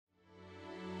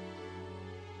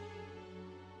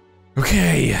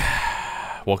Okay,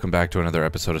 welcome back to another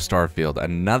episode of Starfield.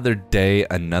 Another day,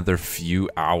 another few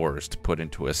hours to put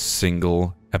into a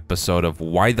single episode of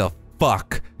why the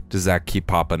fuck does that keep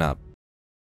popping up?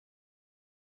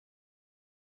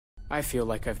 I feel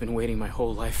like I've been waiting my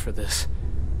whole life for this.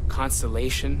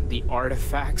 Constellation, the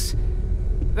artifacts.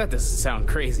 That doesn't sound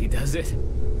crazy, does it?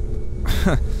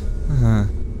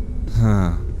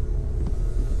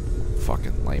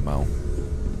 Fucking lame-o.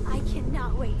 I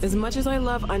cannot wait. As much as I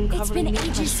love uncovering... It's been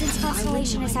ages since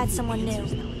Constellation has had someone new.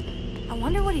 I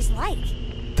wonder what he's like.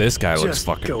 This guy looks Just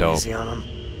fucking go dope. easy on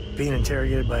him. Being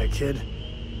interrogated by a kid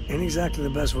ain't exactly the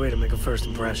best way to make a first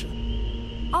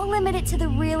impression. I'll limit it to the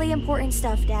really important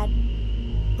stuff, Dad.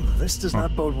 This does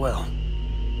not bode well.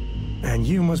 And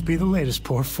you must be the latest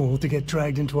poor fool to get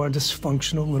dragged into our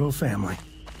dysfunctional little family.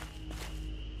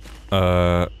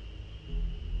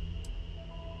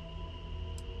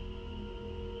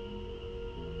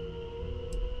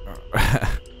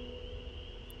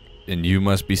 And you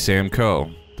must be Sam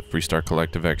Coe, the Freestar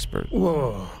Collective expert.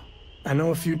 Whoa. I know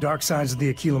a few dark sides of the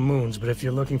Aquila Moons, but if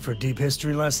you're looking for deep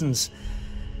history lessons,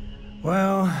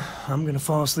 well, I'm gonna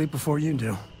fall asleep before you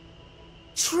do.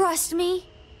 Trust me.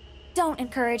 Don't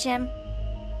encourage him.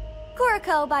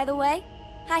 Kuriko, by the way.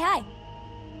 Hi.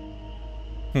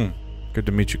 Good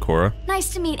to meet you, Cora.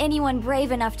 Nice to meet anyone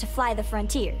brave enough to fly the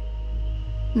frontier.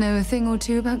 Know a thing or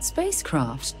two about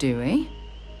spacecraft, do we?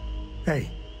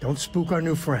 Hey, don't spook our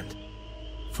new friend.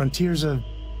 Frontier's a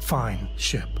fine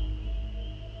ship.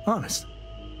 Honest.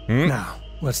 Now,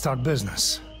 let's talk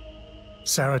business.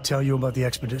 Sarah tell you about the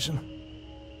expedition?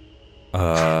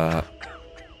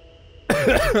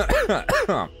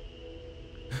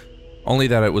 Only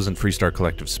that it was in Freestar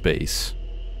Collective space.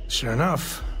 Sure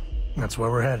enough. That's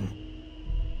where we're heading.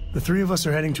 The three of us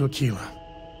are heading to Aquila,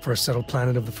 first settled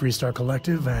planet of the Freestar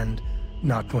Collective and,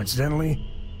 not coincidentally,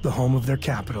 the home of their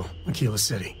capital, Aquila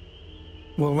City.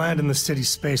 We'll land in the city's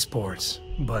spaceports,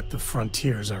 but the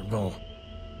frontier's our goal.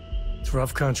 It's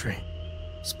rough country.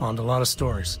 Spawned a lot of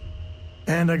stories.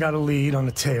 And I got a lead on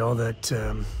a tale that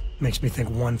makes me think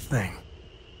one thing.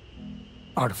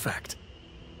 Artifact.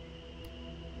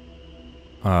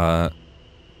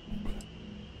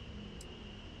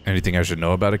 Anything I should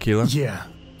know about Aquila? Yeah,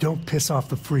 don't piss off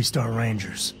the Freestar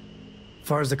Rangers. As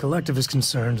far as the Collective is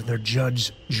concerned, they're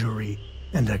judge, jury,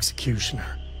 and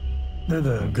executioner. They're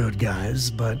the good guys,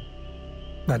 but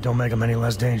that don't make them any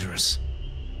less dangerous.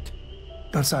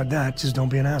 Outside that, just don't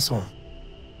be an asshole.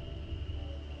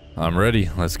 I'm ready.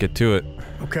 Let's get to it.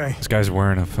 Okay. This guy's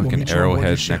wearing a fucking meet you on board arrowhead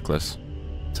your ship. necklace.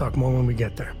 Talk more when we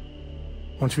get there.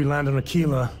 Once we land on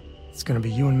Aquila, it's gonna be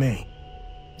you and me.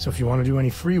 So if you want to do any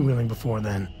freewheeling before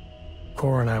then,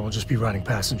 Cora and I will just be riding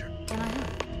passenger.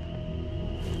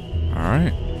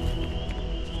 Alright.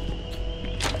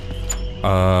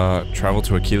 Travel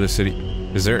to Aquila City.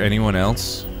 Is there anyone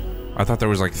else? I thought there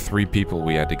was like 3 people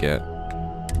we had to get.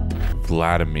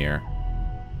 Vladimir.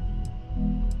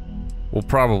 We'll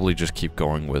probably just keep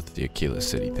going with the Aquila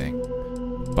City thing.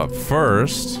 But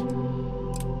first,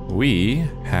 we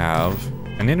have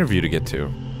an interview to get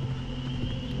to.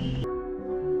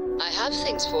 I have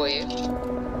things for you.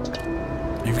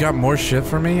 You've got more shit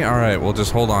for me? Alright, well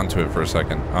just hold on to it for a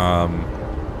second. All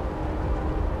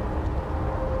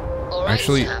right,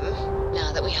 Actually- Sam.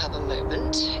 Now that we have a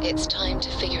moment, it's time to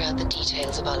figure out the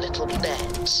details of our little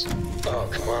bet. Oh,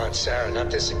 come on, Sarah, not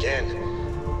this again.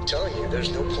 I'm telling you, there's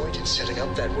no point in setting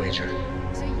up that wager.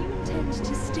 So you intend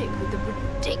to stick with the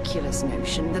ridiculous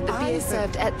notion that the beer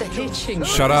served at the hitching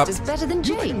Shut post up. is better than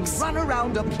Jake's? Run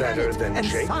around a Better planet than and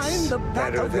Jake's? find the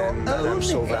back Better of your than Madame own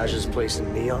Sauvage's head. place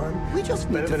in Neon? We just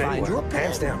need Better to than find you a anywhere,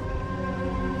 hands pen. down.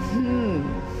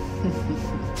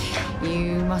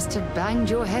 You must have banged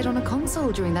your head on a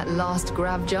console during that last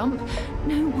grav jump.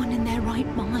 No one in their right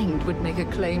mind would make a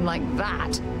claim like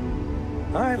that.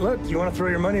 All right, look, you want to throw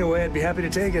your money away, I'd be happy to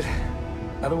take it.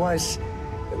 Otherwise,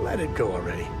 let it go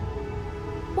already.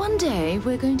 One day,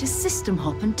 we're going to system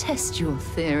hop and test your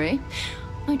theory.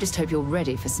 I just hope you're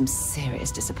ready for some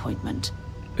serious disappointment.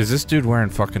 Is this dude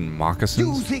wearing fucking moccasins?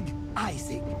 You zig, I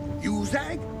zig. You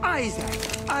zag, I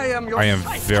zag. I am your I am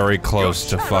sight, very close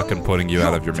to your fucking shadow, putting you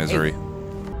out of your misery.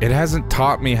 It hasn't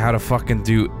taught me how to fucking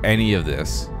do any of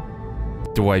this.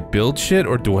 Do I build shit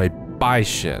or do I buy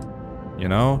shit? You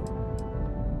know?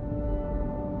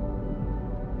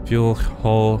 Fuel,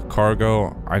 hull,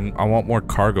 cargo. I want more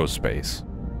cargo space.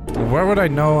 Where would I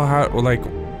know how, like,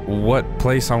 what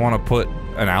place I want to put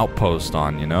an outpost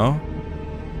on, you know?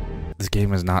 This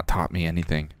game has not taught me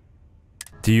anything.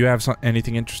 Do you have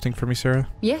anything interesting for me, Sarah?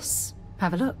 Yes,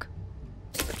 have a look.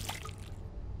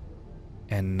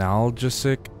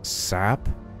 Analgesic sap?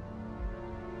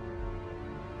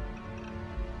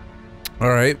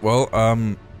 Alright, well,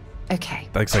 Okay.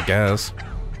 thanks, I guess.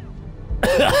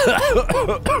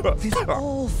 This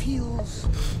all feels...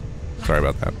 Sorry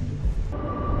about that.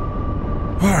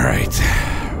 Alright.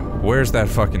 Where's that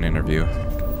fucking interview?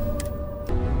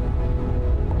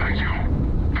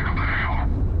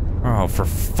 Oh, for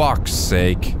fuck's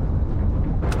sake.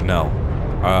 No.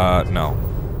 No.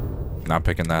 Not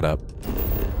picking that up.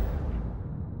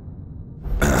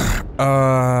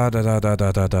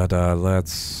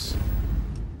 Let's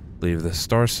leave the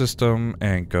star system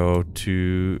and go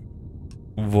to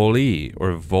Voli,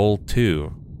 or Vol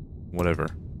 2. Whatever.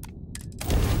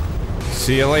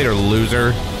 See you later,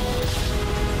 loser.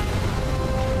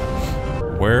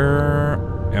 Where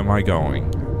am I going?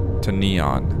 To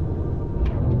Neon.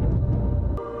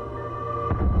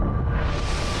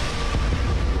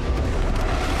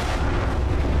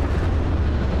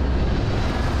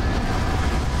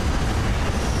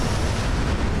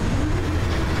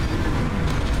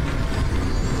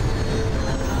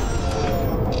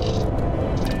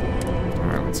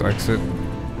 Exit.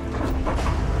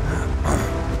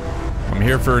 I'm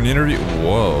here for an interview.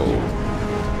 Whoa.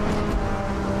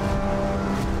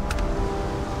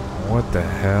 What the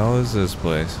hell is this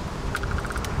place?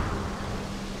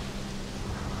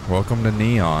 Welcome to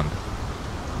Neon.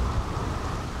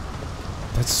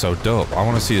 That's so dope. I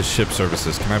want to see the ship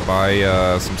services. Can I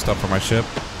buy some stuff for my ship?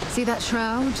 See that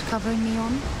shroud covering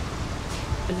Neon?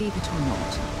 Believe it or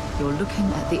not, you're looking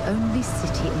at the only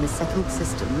city in the settled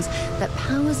systems that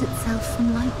powers itself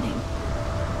from lightning.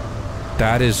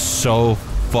 That is so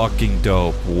fucking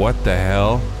dope. What the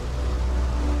hell?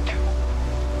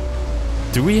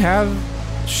 Do we have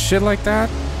shit like that?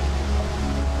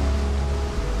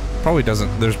 Probably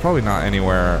doesn't. There's probably not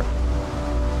anywhere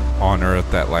on Earth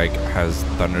that like has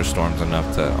thunderstorms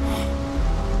enough to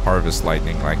harvest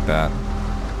lightning like that.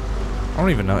 I don't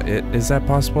even know. Is that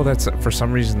possible? That's, for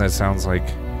some reason, that sounds like...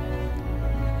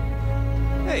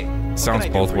 Hey, sounds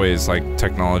both ways, like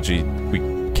technology we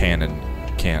can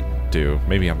and can't do.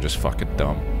 Maybe I'm just fucking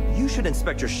dumb. You should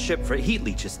inspect your ship for heat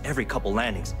leeches every couple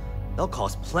landings. They'll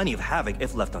cause plenty of havoc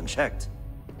if left unchecked.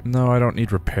 No, I don't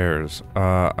need repairs.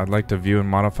 I'd like to view and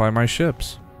modify my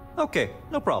ships. Okay,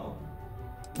 no problem.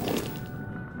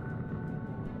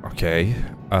 Okay,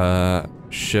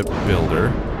 ship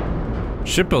builder.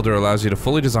 Ship builder allows you to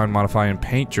fully design, modify, and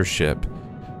paint your ship.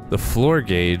 The floor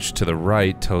gauge to the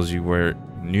right tells you where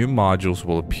new modules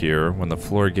will appear. When the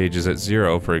floor gauge is at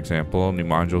 0, for example, new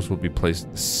modules will be placed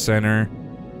in the center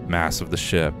mass of the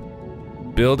ship.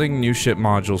 Building new ship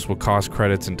modules will cost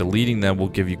credits, and deleting them will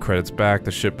give you credits back. The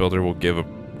shipbuilder will give a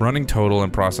running total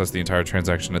and process the entire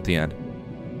transaction at the end.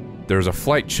 There's a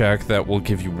flight check that will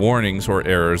give you warnings or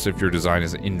errors if your design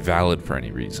is invalid for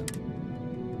any reason.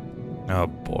 Oh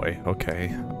boy, okay.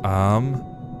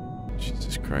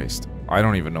 Jesus Christ. I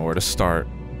don't even know where to start.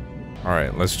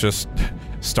 Alright, let's just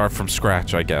start from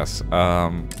scratch, I guess.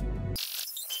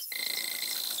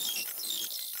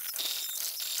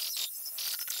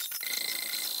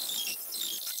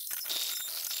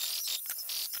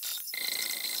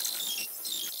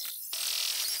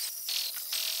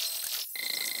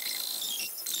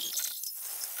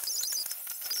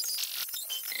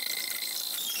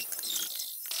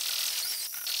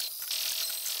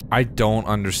 I don't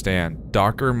understand.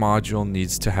 Docker module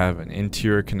needs to have an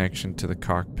interior connection to the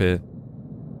cockpit.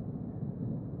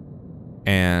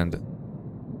 And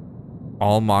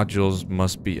all modules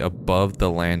must be above the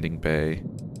landing bay.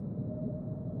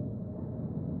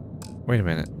 Wait a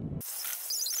minute.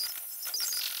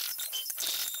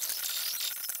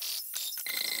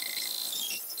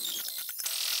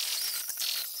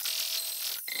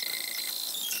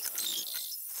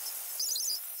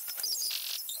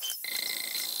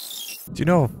 Do you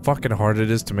know how fucking hard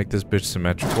it is to make this bitch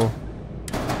symmetrical?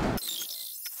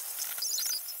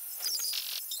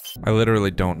 I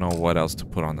literally don't know what else to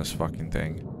put on this fucking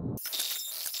thing.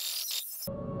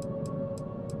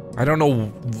 I don't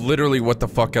know literally what the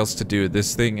fuck else to do.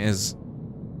 This thing is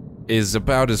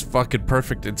about as fucking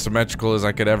perfect and symmetrical as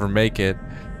I could ever make it,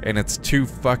 and it's too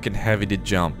fucking heavy to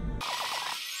jump.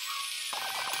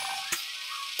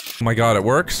 Oh my god, it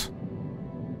works?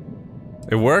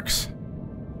 It works?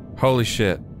 Holy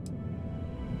shit.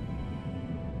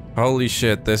 Holy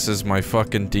shit, this is my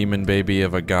fucking demon baby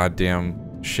of a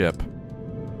goddamn ship.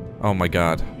 Oh my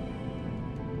god.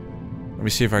 Let me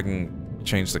see if I can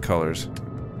change the colors.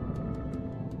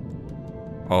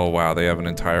 Oh wow, they have an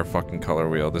entire fucking color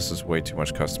wheel. This is way too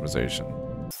much customization.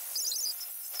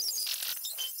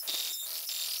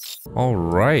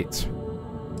 Alright.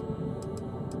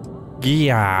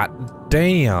 God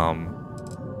damn.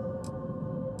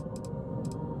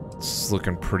 This is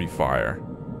looking pretty fire.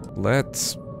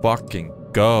 Let's fucking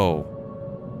go.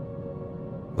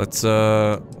 Let's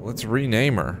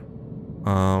rename her.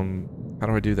 How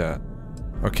do I do that?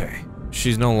 Okay.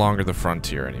 She's no longer the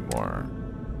Frontier anymore.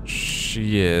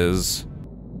 She is...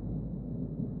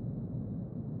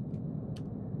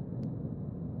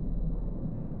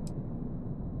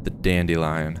 the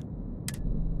Dandelion.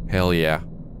 Hell yeah.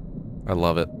 I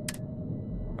love it.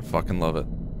 I fucking love it.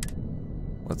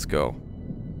 Let's go.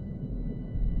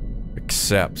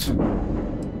 Accept.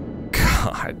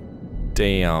 God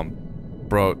damn.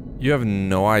 Bro, you have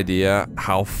no idea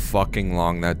how fucking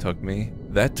long that took me.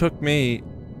 That took me...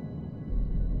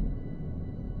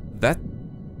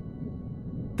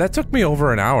 That took me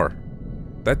over an hour.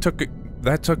 That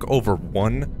took over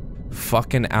 1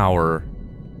 fucking hour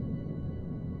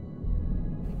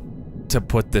to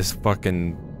put this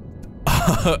fucking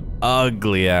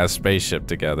ugly ass spaceship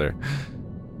together.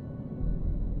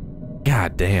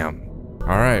 God damn.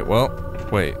 Alright, well,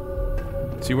 wait.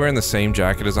 Is he wearing the same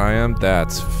jacket as I am?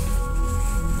 That's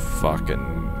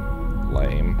fucking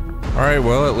lame. Alright,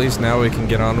 well, at least now we can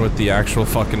get on with the actual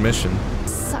fucking mission.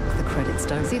 Suck the credits,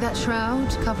 don't see that shroud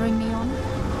covering me on?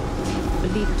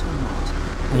 Believe it or not.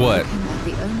 What?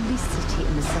 The only city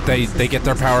in the They get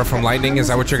their power from lightning? Is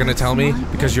that what you're gonna tell me?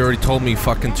 Because you already told me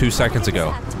fucking 2 seconds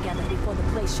ago.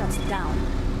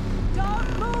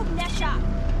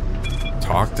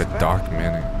 Talk to Doc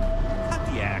Manning. Cut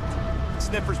the act.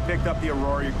 Sniffers picked up the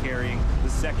Aurora you're carrying the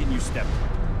second you stepped.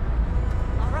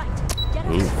 Alright, get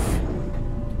out. Oof.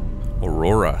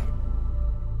 Aurora.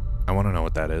 I want to know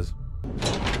what that is.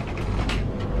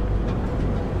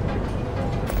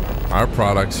 Our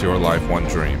products, your life, one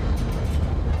dream.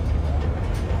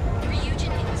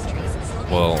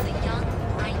 Well.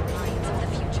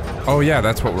 Oh yeah,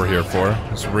 that's what we're here for.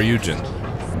 It's Ryujin.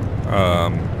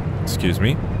 Excuse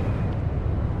me?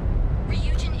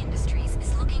 Ryujin Industries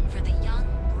is looking for the young,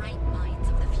 bright minds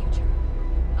of the future.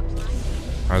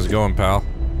 How's it going, pal?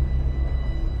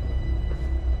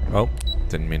 Oh,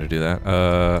 didn't mean to do that.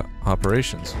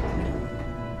 Operations.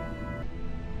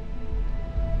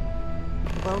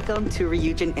 Welcome to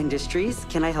Ryujin Industries.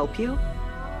 Can I help you?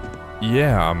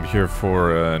 Yeah, I'm here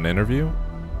for an interview.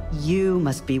 You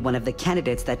must be one of the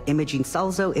candidates that Imogene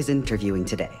Salzo is interviewing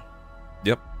today.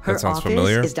 Yep, Her that sounds office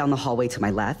familiar. is down the hallway to my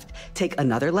left. Take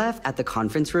another left at the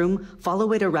conference room,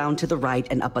 follow it around to the right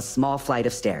and up a small flight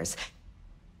of stairs.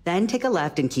 Then take a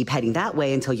left and keep heading that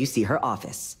way until you see her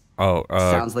office. Oh,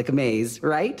 Sounds like a maze,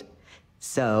 right?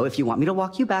 So if you want me to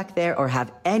walk you back there or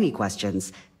have any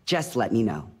questions, just let me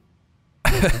know.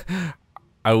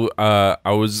 I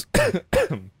was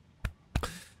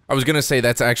I was gonna say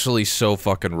that's actually so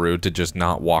fucking rude to just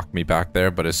not walk me back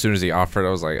there, but as soon as he offered, I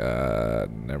was like,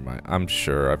 never mind. I'm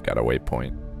sure I've got a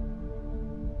waypoint.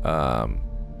 I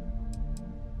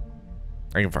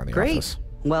can find the office.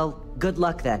 Well, good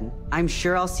luck then. I'm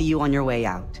sure I'll see you on your way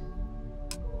out.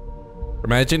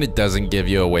 Imagine it doesn't give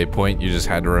you a waypoint, you just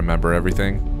had to remember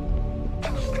everything.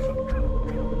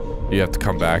 You have to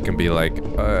come back and be like,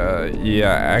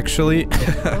 yeah, actually.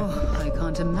 Oh, I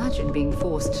can't imagine being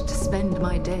forced to spend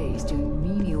my days doing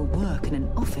menial work in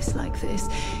an office like this,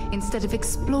 instead of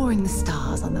exploring the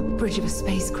stars on the bridge of a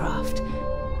spacecraft.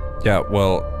 Yeah,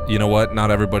 well, you know what? Not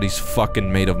everybody's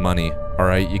fucking made of money,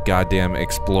 alright? You goddamn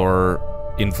explorer,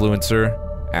 influencer,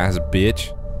 ass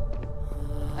bitch.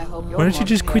 Why don't you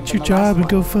just quit your job and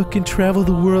go fucking travel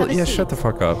the world? Yeah, shut the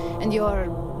fuck up. And your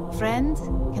friend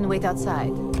can wait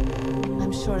outside.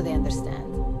 I'm sure they understand.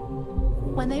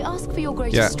 When they ask for your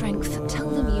greatest strength, tell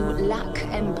them you lack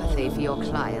empathy for your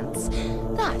clients.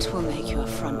 That will make you a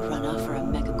front runner for a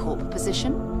megacorp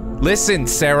position. Listen,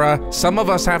 Sarah, some of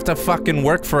us have to fucking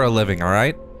work for a living,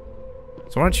 alright?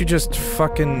 So why don't you just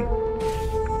fucking...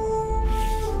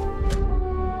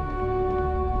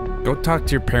 go talk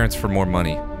to your parents for more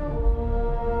money.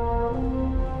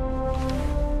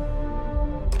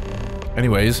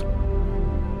 Anyways.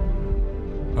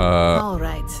 All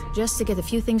right, just to get a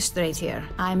few things straight here.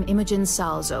 I'm Imogen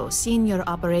Salzo, Senior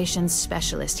Operations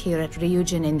Specialist here at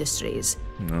Ryujin Industries.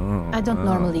 I don't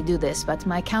normally do this, but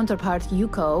my counterpart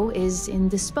Yuko is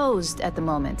indisposed at the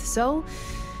moment, so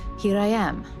here I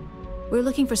am. We're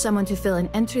looking for someone to fill an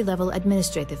entry-level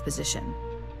administrative position.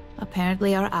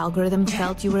 Apparently our algorithm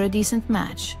felt you were a decent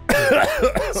match.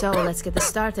 So let's get this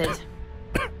started.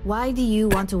 Why do you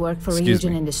want to work for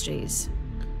Ryujin Industries?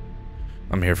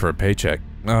 I'm here for a paycheck.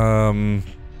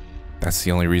 That's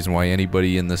the only reason why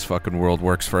anybody in this fucking world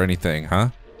works for anything, huh?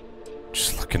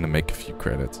 Just looking to make a few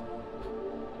credits.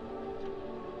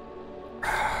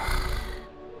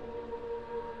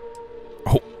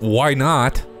 Oh, why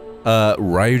not?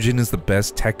 Ryujin is the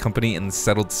best tech company in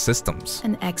settled systems?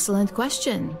 An excellent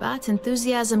question, but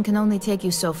enthusiasm can only take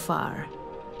you so far.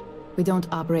 We don't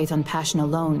operate on passion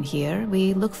alone here,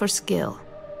 we look for skill.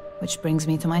 Which brings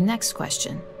me to my next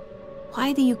question.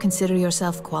 Why do you consider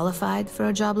yourself qualified for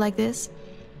a job like this?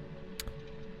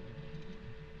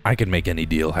 I can make any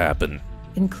deal happen.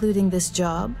 Including this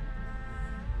job?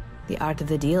 The art of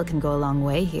the deal can go a long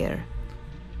way here.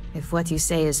 If what you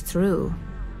say is true,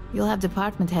 you'll have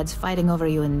department heads fighting over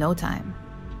you in no time.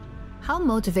 How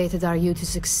motivated are you to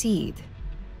succeed?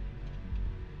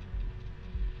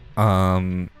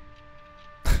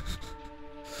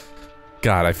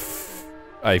 God,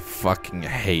 I fucking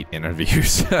hate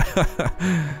interviews.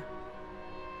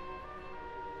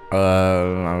 I'll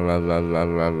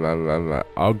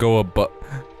go above.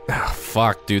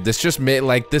 Fuck, dude. This just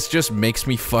makes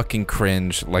me fucking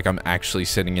cringe. Like I'm actually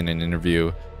sitting in an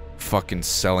interview, fucking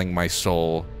selling my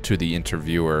soul to the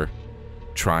interviewer,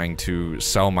 trying to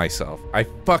sell myself. I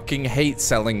fucking hate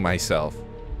selling myself.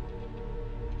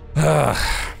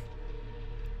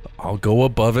 I'll go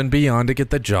above and beyond to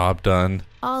get the job done.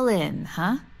 All in,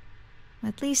 huh?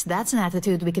 At least that's an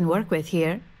attitude we can work with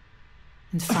here.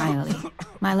 And finally,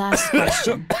 my last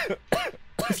question.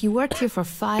 If you worked here for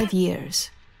 5 years,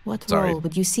 what role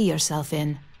would you see yourself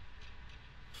in?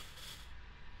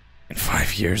 In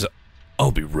 5 years,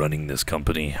 I'll be running this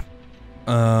company.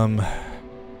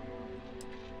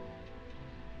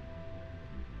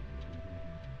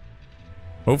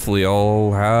 Hopefully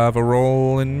I'll have a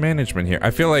role in management here. I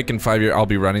feel like in 5 years I'll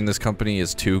be running this company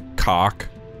is too cock.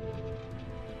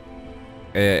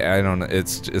 I don't know.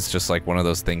 It's just like one of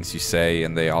those things you say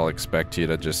and they all expect you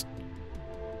to just,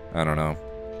 I don't know.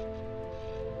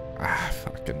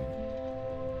 Fucking.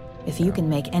 If you can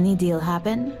make any deal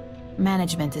happen,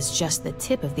 management is just the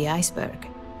tip of the iceberg.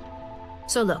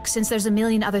 So look, since there's a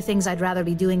million other things I'd rather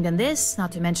be doing than this,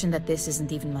 not to mention that this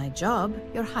isn't even my job,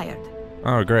 you're hired.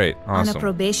 Oh, great. Awesome. On a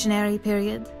probationary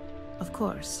period, of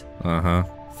course. Uh-huh.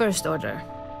 First order.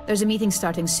 There's a meeting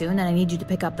starting soon, and I need you to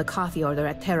pick up the coffee order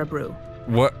at Terra Brew.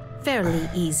 What? Fairly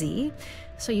easy,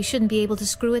 so you shouldn't be able to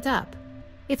screw it up.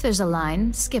 If there's a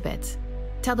line, skip it.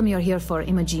 Tell them you're here for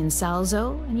Imogen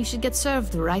Salzo, and you should get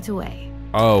served right away.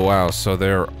 Oh, wow, so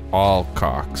they're all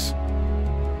cocks.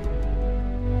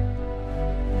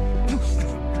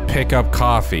 Pick up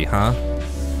coffee, huh?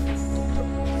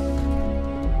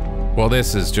 Well,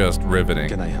 this is just riveting.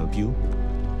 Can I help you?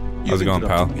 How's it going,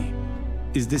 pal? Me.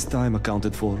 Is this time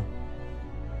accounted for?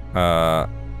 I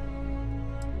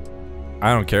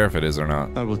don't care if it is or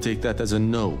not. I will take that as a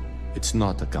no. It's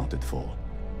not accounted for.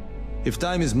 If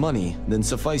time is money, then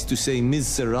suffice to say Ms.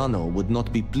 Serrano would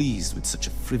not be pleased with such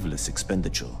a frivolous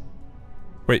expenditure.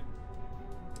 Wait.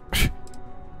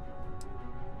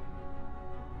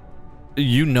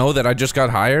 You know that I just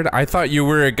got hired? I thought you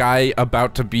were a guy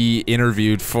about to be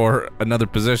interviewed for another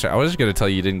position. I was just gonna tell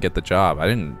you you didn't get the job. I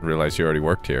didn't realize you already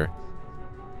worked here.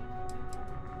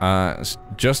 It's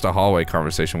just a hallway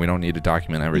conversation. We don't need to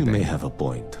document everything. You may have a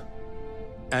point.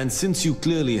 And since you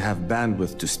clearly have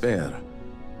bandwidth to spare,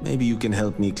 maybe you can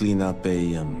help me clean up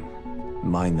a,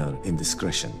 minor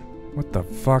indiscretion. What the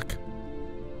fuck?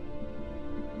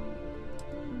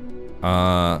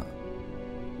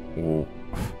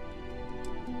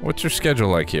 What's your schedule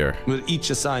like here? We'll each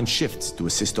assign shifts to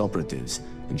assist operatives,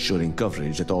 ensuring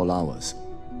coverage at all hours.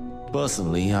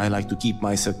 Personally, I like to keep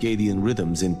my circadian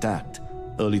rhythms intact.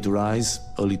 Early to rise,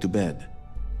 early to bed,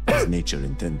 as nature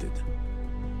intended.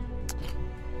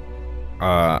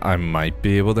 I might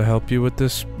be able to help you with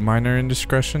this minor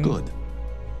indiscretion. Good.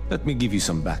 Let me give you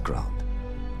some background.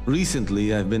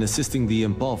 Recently, I've been assisting the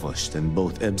impoverished in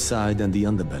both Ebbside and the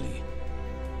Underbelly.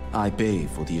 I pay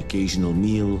for the occasional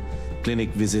meal, clinic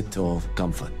visit, or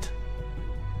comfort.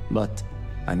 But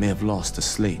I may have lost a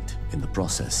slate in the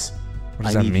process. What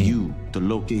does that mean? I need you to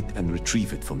locate and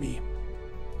retrieve it for me.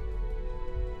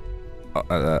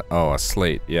 Oh, a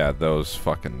slate. Yeah, those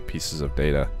fucking pieces of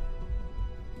data.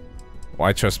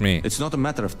 Why trust me? It's not a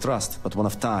matter of trust, but one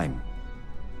of time.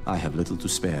 I have little to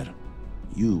spare.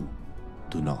 You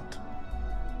do not.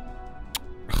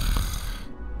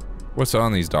 What's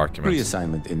on these documents?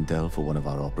 Reassignment intel for one of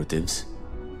our operatives.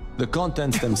 The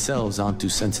contents themselves aren't too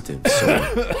sensitive, so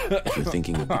if you're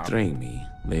thinking of betraying me,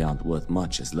 they aren't worth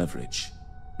much as leverage.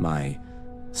 My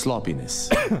sloppiness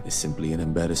is simply an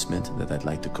embarrassment that I'd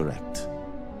like to correct.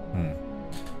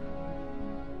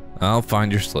 I'll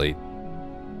find your slate.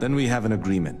 Then we have an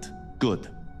agreement. Good.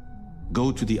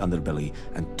 Go to the Underbelly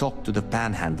and talk to the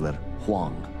panhandler,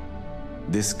 Huang.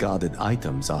 Discarded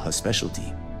items are her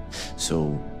specialty,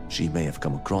 so she may have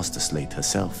come across the slate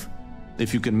herself.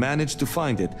 If you can manage to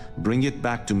find it, bring it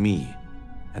back to me.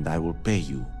 and I will pay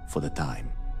you for the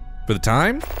time. For the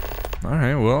time?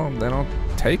 Alright, well, then I'll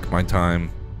take my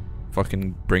time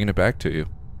fucking bringing it back to you.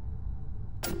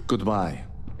 Goodbye.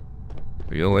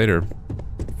 See you later,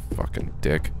 fucking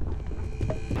dick.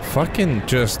 Fucking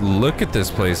just look at this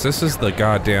place. This is the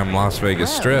goddamn Las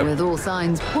Vegas Strip. With all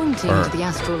signs pointing to the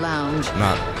Astral Lounge.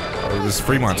 This is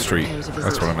Fremont Street.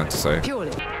 That's what I meant to say.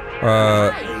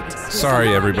 Sorry,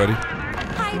 everybody.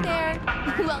 Hi there.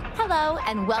 Well, hello,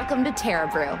 and welcome to Terra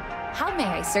Brew. How may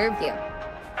I serve you?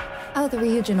 Oh, the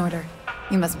Ryujin order.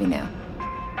 You must be new.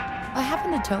 What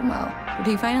happened to Tomo?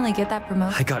 Did he finally get that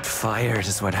promotion? I got fired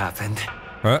is what happened.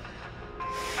 What?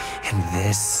 And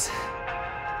this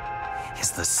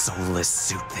is the soulless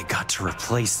suit they got to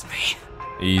replace me.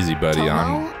 Easy, buddy.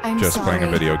 Tomo, I'm just playing a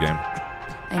sorry. video game.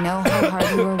 I know how hard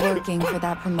you were working for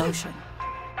that promotion.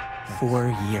 4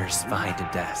 years behind a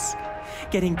desk,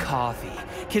 getting coffee,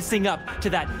 kissing up to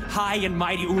that high and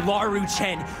mighty Ularu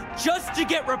Chen, just to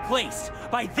get replaced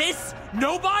by this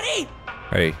nobody?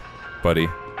 Hey, buddy.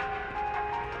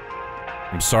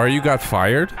 I'm sorry you got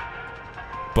fired,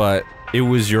 but it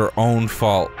was your own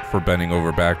fault for bending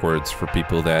over backwards for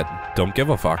people that don't give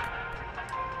a fuck.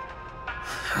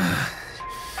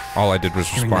 All I did was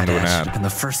respond to an ad. And the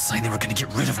first sign they were gonna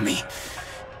get rid of me.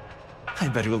 I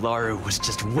bet Ularu was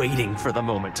just waiting for the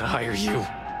moment to hire you.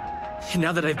 And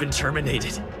now that I've been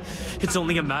terminated, it's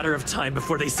only a matter of time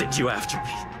before they send you after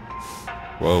me.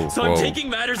 Whoa, So whoa. I'm taking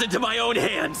matters into my own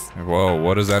hands. Whoa,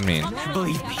 what does that mean?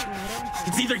 Believe me,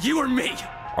 it's either you or me.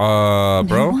 No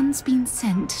Bro? one's been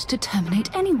sent to terminate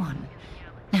anyone.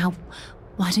 Now,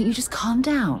 why don't you just calm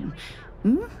down?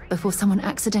 Before someone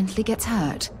accidentally gets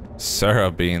hurt.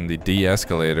 Sarah being the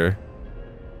de-escalator.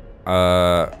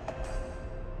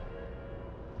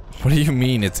 What do you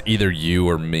mean it's either you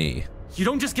or me? You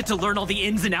don't just get to learn all the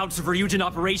ins and outs of Ryujin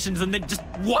operations and then just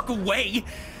walk away.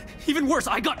 Even worse,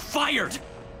 I got fired.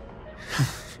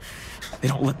 They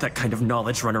don't let that kind of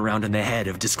knowledge run around in the head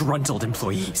of disgruntled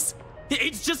employees.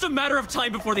 It's just a matter of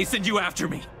time before they send you after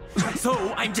me.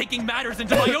 So I'm taking matters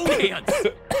into my own hands.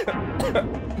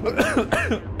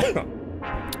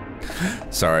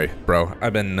 Sorry, bro.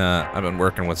 I've been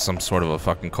working with some sort of a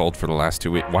fucking cold for the last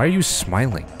 2 weeks. Why are you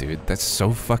smiling, dude? That's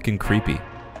so fucking creepy.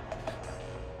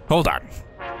 Hold on.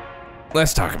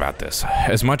 Let's talk about this.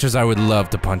 As much as I would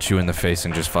love to punch you in the face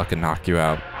and just fucking knock you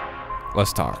out,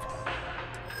 let's talk.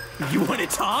 You want to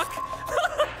talk?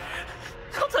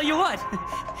 I'll tell you what.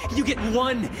 You get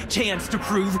one chance to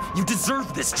prove you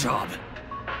deserve this job.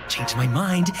 Change my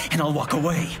mind and I'll walk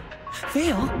away.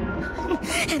 Fail,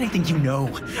 and I think you know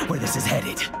where this is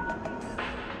headed.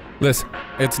 Listen,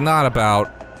 it's not about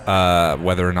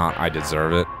whether or not I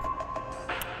deserve it.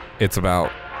 It's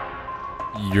about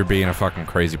you're being a fucking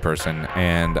crazy person,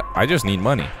 and I just need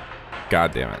money.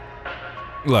 God damn it.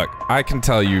 Look, I can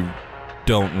tell you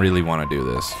don't really want to do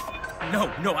this.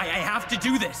 No, I have to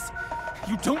do this.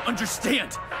 You don't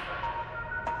understand.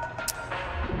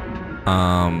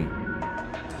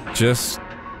 Just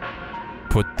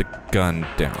put the gun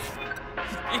down.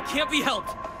 It can't be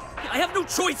helped. I have no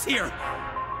choice here.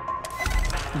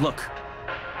 Look,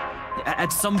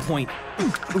 at some point,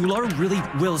 Ularu really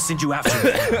will send you after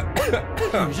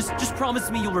me. just promise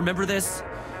me you'll remember this.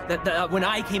 That when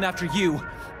I came after you,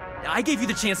 I gave you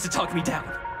the chance to talk me down.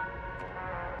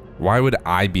 Why would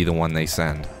I be the one they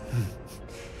send?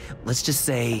 Let's just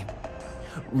say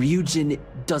Ryujin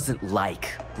doesn't like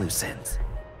loose ends.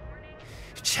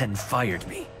 Chen fired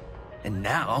me, and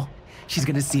now she's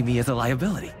gonna see me as a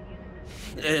liability.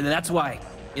 And that's why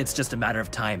it's just a matter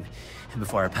of time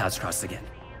before our paths cross again.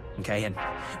 Okay, and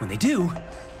when they do,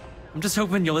 I'm just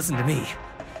hoping you'll listen to me,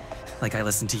 like I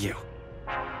listen to you.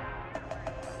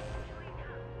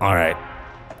 All right,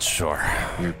 sure.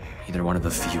 You're either one of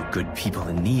the few good people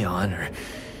in Neon, or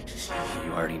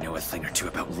you already know a thing or two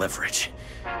about leverage.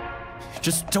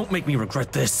 Just don't make me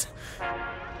regret this.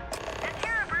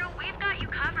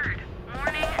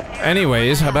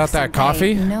 Anyways, how about that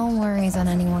coffee? No worries on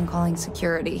anyone calling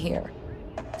security here.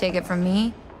 Take it from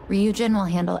me, Ryujin will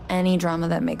handle any drama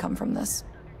that may come from this.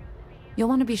 You'll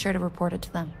want to be sure to report it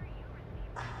to them.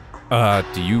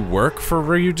 Do you work for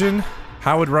Ryujin?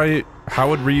 How would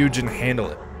Ryujin handle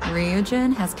it?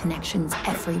 Ryujin has connections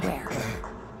everywhere.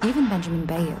 Even Benjamin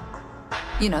Bayu.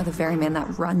 You know, the very man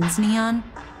that runs Neon?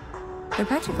 They're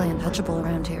practically untouchable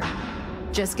around here.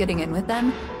 Just getting in with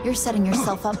them, you're setting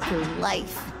yourself up for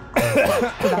life.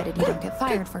 Provided you don't get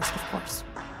fired first, of course.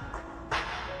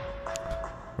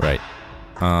 Right.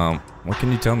 What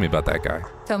can you tell me about that guy?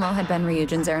 Tomo had been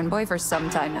Ryujin's errand boy for some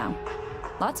time now.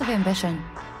 Lots of ambition.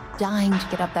 Dying to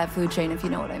get up that food chain, if you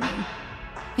know what I mean.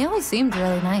 He always seemed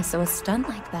really nice, so a stunt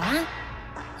like that?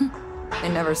 I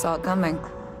never saw it coming.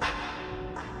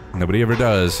 Nobody ever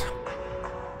does.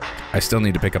 I still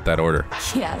need to pick up that order.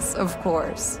 Yes, of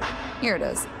course. Here it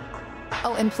is.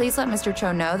 Oh, and please let Mr.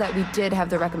 Cho know that we did have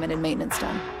the recommended maintenance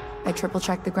done. I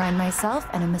triple-checked the grind myself,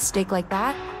 and a mistake like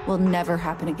that will never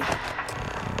happen again.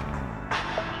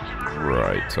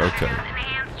 Right, okay.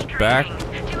 Back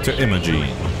to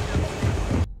Imogene.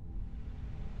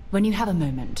 When you have a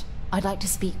moment, I'd like to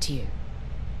speak to you.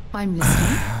 I'm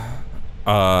listening.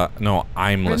 No,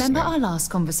 I'm listening. Remember our last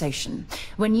conversation,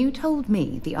 when you told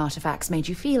me the artifacts made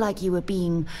you feel like you were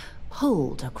being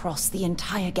pulled across the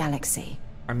entire galaxy?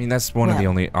 I mean, that's one of the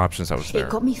only options that was there.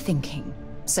 It got me thinking.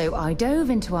 So I dove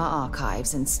into our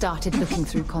archives and started looking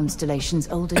through Constellation's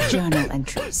older journal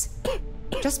entries.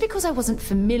 Just because I wasn't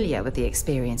familiar with the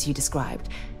experience you described,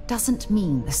 doesn't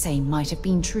mean the same might have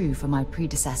been true for my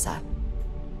predecessor.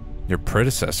 Your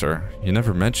predecessor? You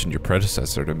never mentioned your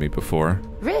predecessor to me before.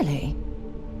 Really?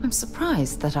 I'm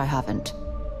surprised that I haven't.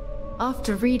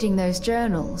 After reading those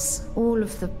journals, all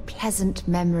of the pleasant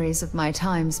memories of my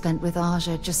time spent with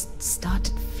Aja just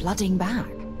started flooding back.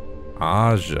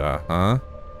 Aja, huh?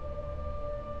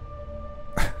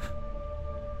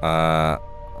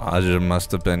 Aja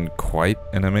must have been quite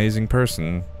an amazing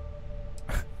person.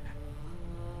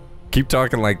 Keep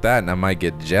talking like that and I might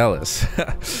get jealous.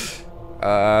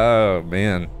 Oh,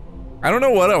 man. I don't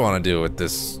know what I want to do with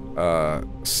this,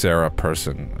 Sarah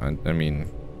person. I mean,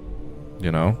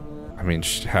 you know? I mean,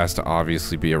 she has to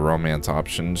obviously be a romance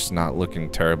option. She's not looking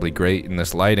terribly great in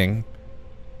this lighting.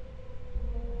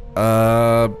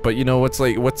 But you know, what's a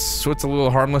little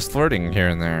harmless flirting here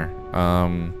and there?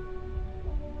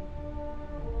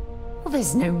 Well,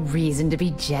 there's no reason to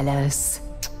be jealous.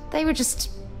 They were just,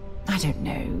 I don't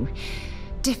know,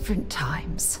 different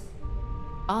times.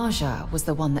 Aja was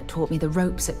the one that taught me the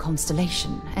ropes at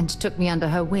Constellation and took me under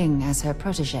her wing as her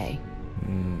protege.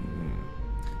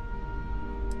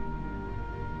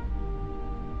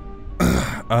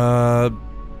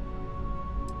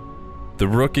 The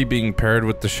rookie being paired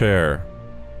with the share.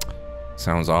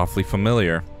 Sounds awfully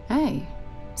familiar. Hey,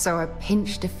 so I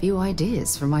pinched a few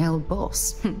ideas from my old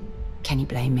boss. Can you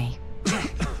blame me?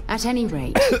 At any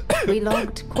rate, we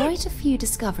logged quite a few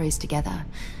discoveries together,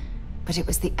 but it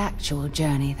was the actual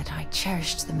journey that I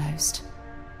cherished the most.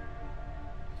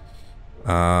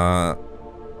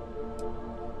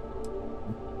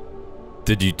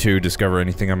 Did you two discover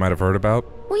anything I might have heard about?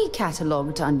 We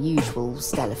catalogued unusual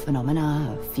stellar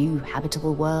phenomena, a few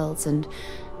habitable worlds, and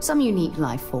some unique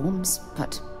life forms,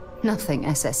 but nothing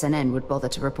SSNN would bother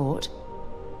to report.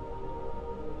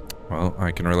 Well,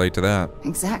 I can relate to that.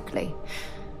 Exactly.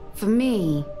 For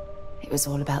me, it was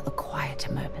all about the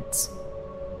quieter moments.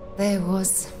 There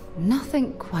was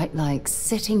nothing quite like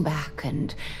sitting back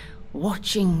and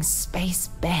watching space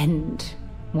bend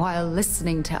while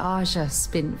listening to Aja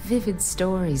spin vivid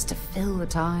stories to fill the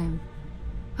time.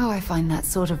 Oh, I find that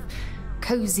sort of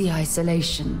cozy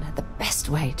isolation the best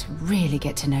way to really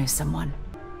get to know someone.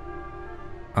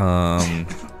 Sorry.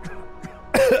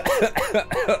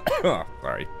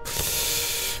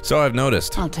 So I've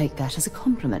noticed. I'll take that as a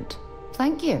compliment.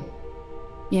 Thank you.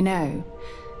 You know,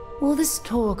 all this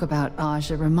talk about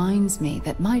Aja reminds me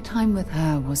that my time with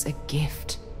her was a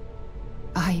gift.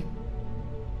 I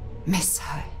miss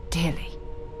her dearly.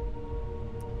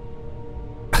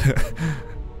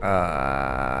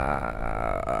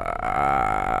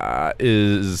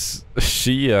 Is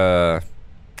she,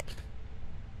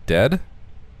 dead?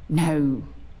 No,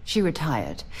 she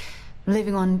retired.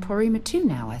 Living on Porima 2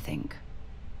 now, I think.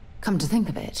 Come to think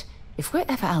of it, if we're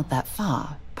ever out that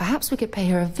far, perhaps we could pay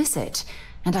her a visit,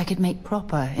 and I could make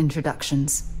proper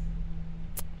introductions.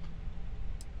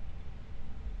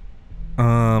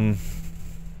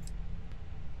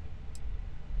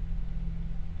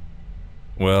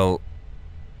 Well,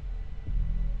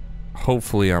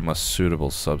 hopefully I'm a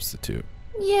suitable substitute.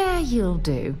 Yeah, you'll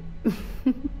do.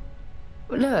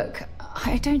 Look,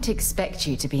 I don't expect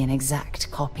you to be an exact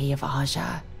copy of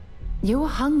Aja. Your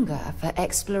hunger for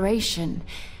exploration,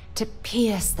 to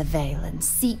pierce the veil and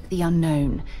seek the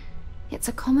unknown, it's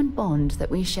a common bond that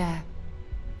we share.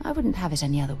 I wouldn't have it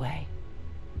any other way.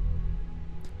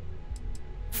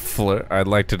 I'd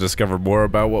like to discover more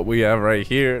about what we have right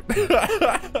here.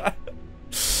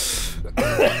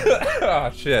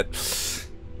 Oh, shit.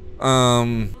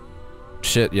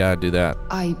 Shit, yeah, I'd do that.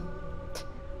 I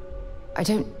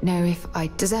don't know if I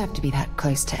deserve to be that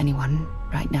close to anyone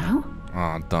right now.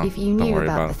 Oh, don't. If you don't knew worry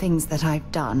about about the it. things that I've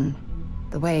done,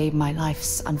 the way my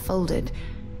life's unfolded,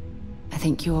 I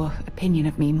think your opinion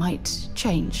of me might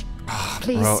change.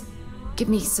 Please, bro. give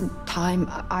me some time.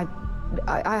 I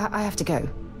have to go.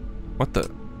 What the?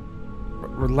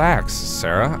 Relax,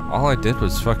 Sarah. All I did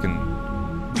was fucking...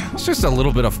 It's just a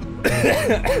little bit of...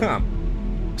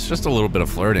 It's just a little bit of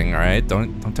flirting, alright?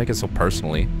 Don't take it so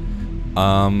personally.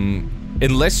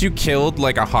 Unless you killed,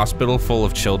 like, a hospital full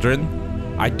of children,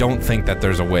 I don't think that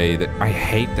there's a way that... I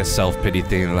hate the self-pity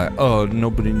thing, like, oh,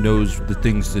 nobody knows the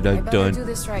things that I've done. Do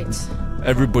this right.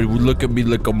 Everybody would look at me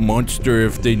like a monster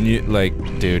if they knew...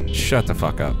 Like, dude, shut the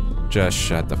fuck up. Just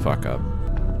shut the fuck up.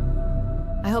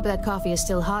 I hope that coffee is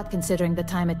still hot considering the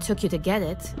time it took you to get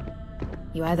it.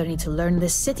 You either need to learn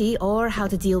this city or how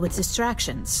to deal with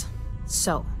distractions.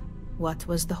 So, what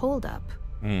was the holdup?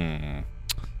 I'm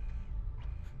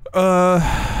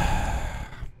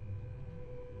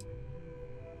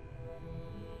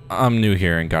new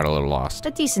here and got a little lost.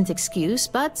 A decent excuse,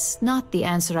 but not the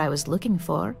answer I was looking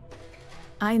for.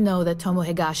 I know that Tomo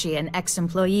Higashi, an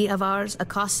ex-employee of ours,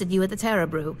 accosted you at the Terra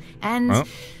Brew, and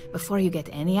before you get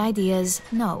any ideas,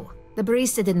 no, the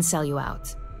barista didn't sell you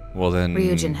out. Well then...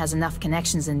 Ryujin has enough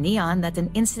connections in Neon that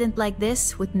an incident like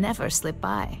this would never slip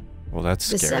by. Well, that's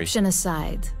scary. Deception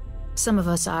aside, some of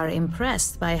us are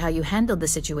impressed by how you handled the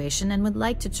situation and would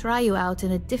like to try you out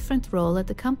in a different role at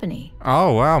the company.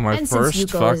 Oh wow, my and first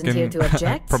since Yuko fucking isn't here to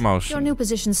object, promotion. Your new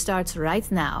position starts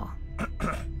right now.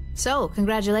 So,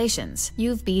 congratulations.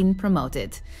 You've been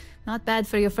promoted. Not bad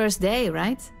for your first day,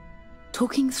 right?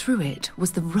 Talking through it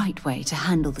was the right way to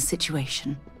handle the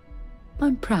situation.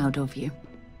 I'm proud of you.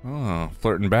 Oh,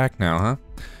 flirting back now,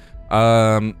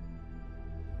 huh?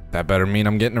 That better mean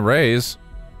I'm getting a raise.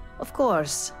 Of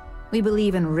course. We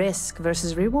believe in risk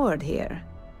versus reward here.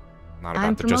 Not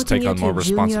about to just take on more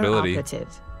responsibility.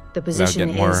 Operative. The position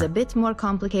is a bit more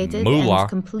complicated and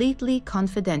completely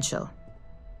confidential.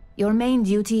 Your main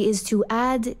duty is to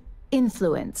add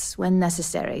influence when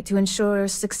necessary to ensure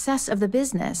success of the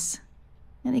business.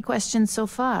 Any questions so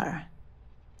far?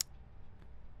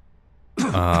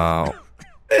 Sorry.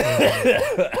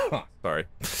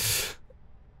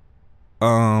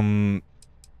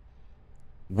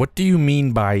 What do you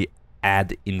mean by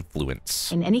add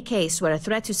influence? In any case where a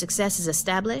threat to success is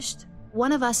established,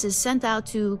 one of us is sent out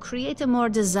to create a more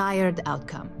desired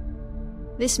outcome.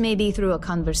 This may be through a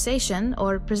conversation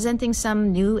or presenting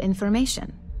some new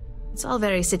information. It's all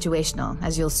very situational,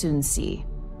 as you'll soon see.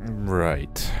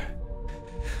 Right.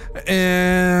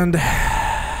 And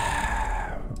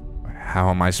how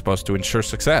am I supposed to ensure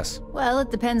success? Well, it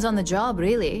depends on the job,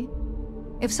 really.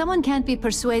 If someone can't be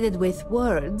persuaded with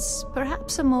words,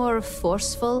 perhaps a more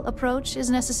forceful approach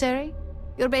is necessary.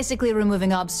 You're basically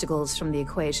removing obstacles from the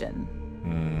equation.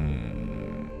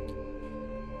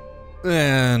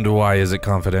 And why is it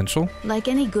confidential? Like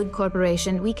any good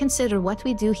corporation, we consider what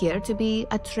we do here to be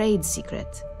a trade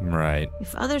secret. Right.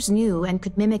 If others knew and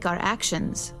could mimic our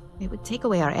actions, it would take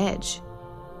away our edge.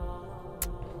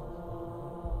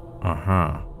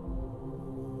 Uh-huh.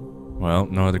 Well,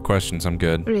 no other questions, I'm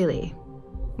good. Really?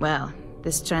 Well,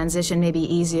 this transition may be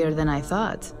easier than I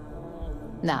thought.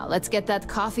 Now, let's get that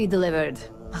coffee delivered.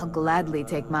 I'll gladly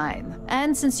take mine.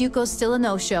 And since Yuko's still a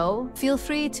no-show, feel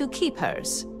free to keep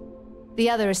hers. The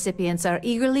other recipients are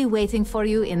eagerly waiting for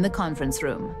you in the conference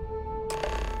room.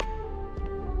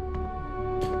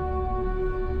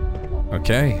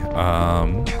 Okay,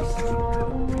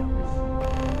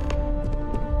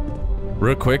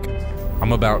 real quick,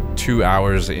 I'm about 2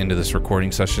 hours into this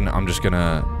recording session. I'm just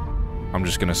gonna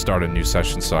start a new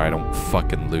session so I don't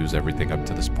fucking lose everything up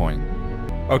to this point.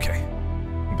 Okay,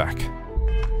 I'm back.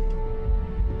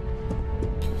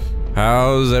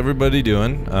 How's everybody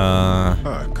doing?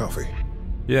 Hi, coffee.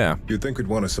 Yeah. You'd think we'd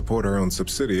want to support our own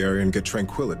subsidiary and get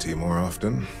tranquility more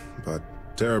often, but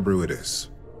Terra Brew it is.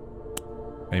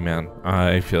 Hey man,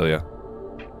 I feel ya.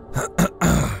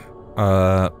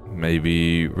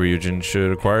 Maybe Ryujin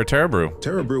should acquire Terra Brew.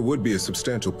 Terra Brew would be a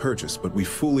substantial purchase, but we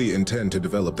fully intend to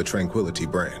develop the Tranquility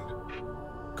brand.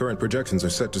 Current projections are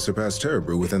set to surpass Terra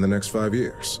Brew within the next 5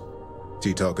 years.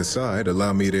 Tea-talk aside,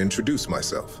 allow me to introduce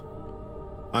myself.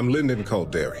 I'm Lyndon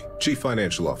Calderi, Chief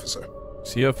Financial Officer.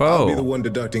 CFO. I'll be the one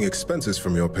deducting expenses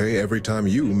from your pay every time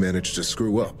you manage to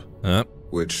screw up.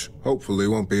 Which hopefully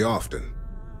won't be often.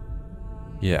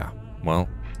 Yeah, well,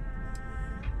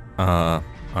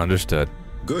 understood.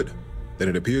 Good. Then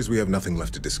it appears we have nothing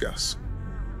left to discuss.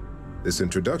 This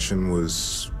introduction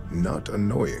was not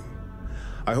annoying.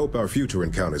 I hope our future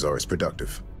encounters are as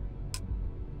productive.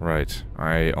 Right.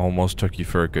 I almost took you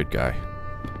for a good guy.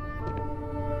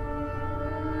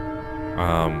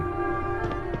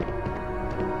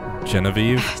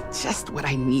 Genevieve? Just what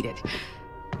I needed.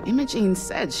 Imogene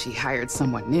said she hired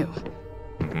someone new.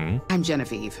 I'm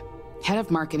Genevieve, Head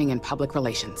of Marketing and Public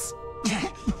Relations.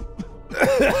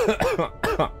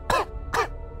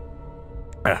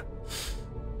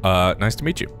 Nice to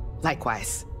meet you.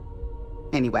 Likewise.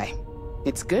 Anyway,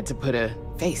 it's good to put a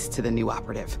face to the new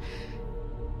operative.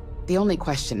 The only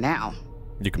question now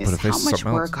is how much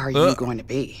work are you going to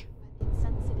be?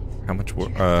 How much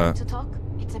work? To talk?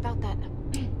 It's about that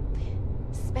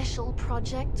special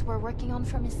project we're working on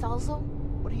for Miss Salzo.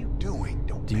 What are you doing?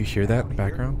 Don't. Do you hear that in the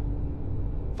background?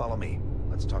 Follow me.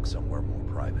 Let's talk somewhere more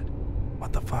private.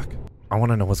 What the fuck? I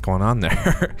want to know what's going on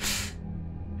there.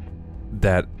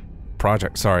 That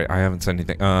project. Sorry, I haven't said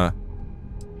anything.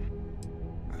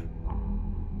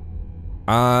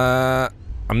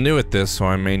 I'm new at this, so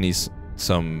I may need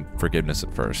some forgiveness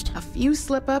at first. A few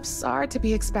slip-ups are to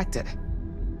be expected.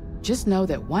 Just know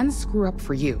that one screw-up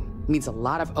for you means a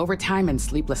lot of overtime and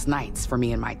sleepless nights for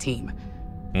me and my team.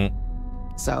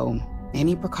 So,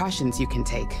 any precautions you can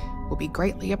take will be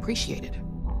greatly appreciated.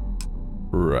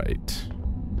 Right.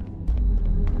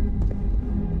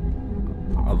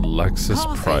 Alexis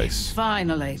Coffee, Price.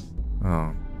 Finally.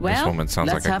 Oh, well, this woman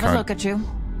sounds like a let's have a look at you.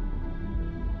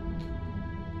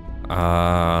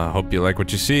 Hope you like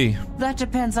what you see. That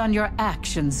depends on your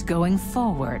actions going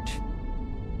forward.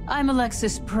 I'm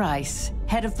Alexis Price,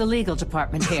 head of the legal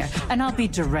department here, and I'll be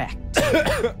direct.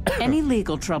 Any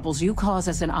legal troubles you cause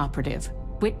as an operative,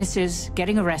 witnesses,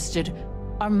 getting arrested,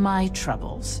 are my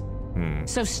troubles.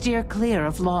 So steer clear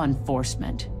of law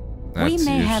enforcement. We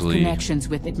may have connections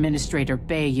with Administrator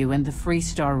Bayou and the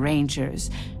Freestar Rangers,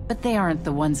 but they aren't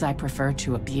the ones I prefer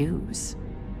to abuse.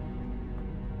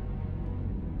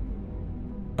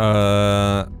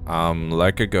 I'm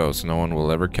like a ghost. No one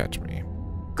will ever catch me.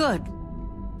 Good.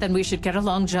 Then we should get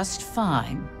along just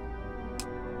fine.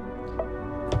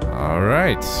 All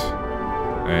right.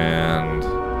 And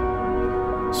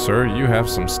sir, you have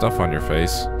some stuff on your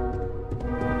face.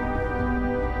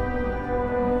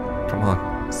 Come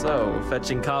on. So,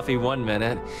 fetching coffee 1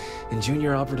 minute and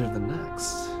junior operative the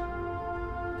next.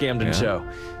 Gamden Cho,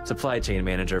 supply chain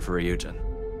manager for Ryujin.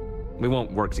 We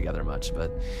won't work together much,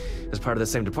 but as part of the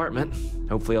same department,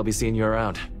 hopefully I'll be seeing you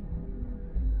around.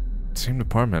 Same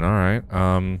department, all right.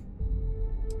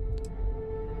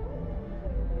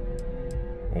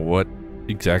 What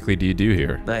exactly do you do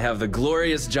here? I have the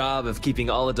glorious job of keeping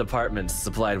all the departments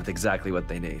supplied with exactly what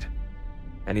they need.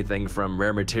 Anything from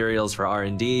rare materials for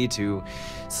R&D to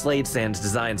slates and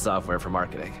design software for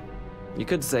marketing. You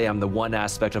could say I'm the one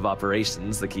aspect of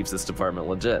operations that keeps this department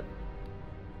legit.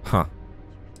 Huh.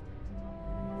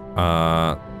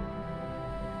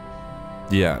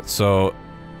 Yeah, so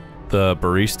the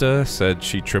barista said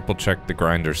she triple-checked the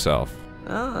grind herself.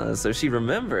 Ah, so she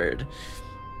remembered.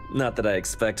 Not that I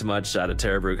expect much out of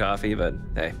Terrabrew coffee, but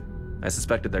hey, I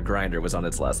suspected their grinder was on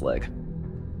its last leg.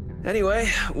 Anyway,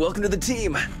 welcome to the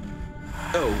team.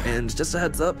 Oh, and just a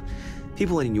heads up,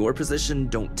 people in your position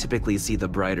don't typically see the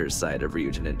brighter side of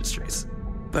Ryujin Industries.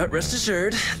 But rest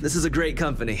assured, this is a great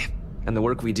company, and the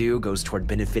work we do goes toward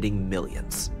benefiting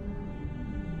millions.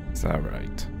 Is that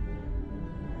right?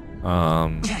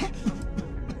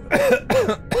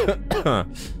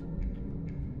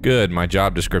 Good, my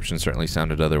job description certainly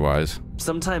sounded otherwise.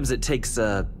 Sometimes it takes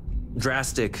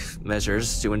drastic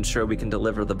measures to ensure we can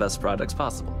deliver the best products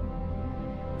possible.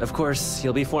 Of course,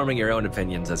 you'll be forming your own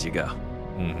opinions as you go.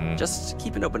 Just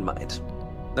keep an open mind.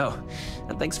 Oh,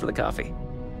 and thanks for the coffee.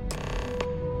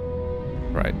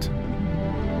 Right.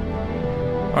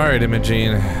 Alright,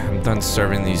 Imogene, I'm done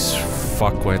serving these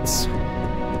fuckwits.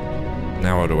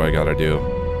 Now what do I gotta do?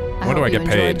 What do I get paid?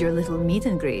 I hope you enjoyed your little meet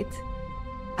and greet.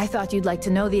 I thought you'd like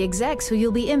to know the execs who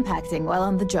you'll be impacting while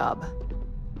on the job.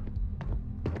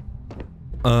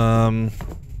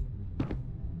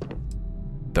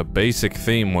 The basic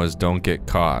theme was don't get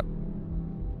caught.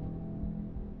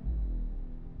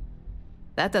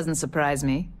 That doesn't surprise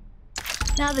me.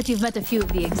 Now that you've met a few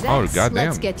of the execs,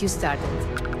 let's get you started.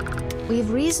 We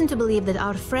have reason to believe that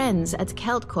our friends at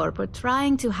KeltCorp are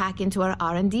trying to hack into our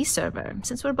R&D server,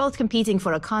 since we're both competing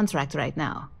for a contract right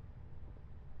now.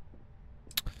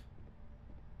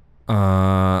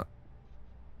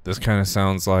 This kind of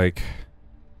sounds like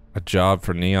a job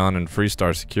for Neon and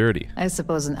Freestar Security. I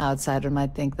suppose an outsider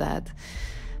might think that.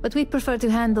 But we prefer to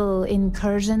handle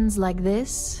incursions like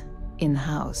this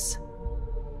in-house.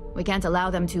 We can't allow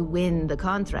them to win the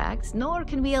contract, nor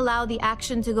can we allow the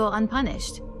action to go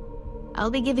unpunished.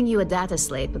 I'll be giving you a data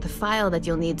slate with a file that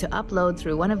you'll need to upload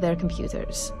through one of their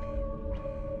computers.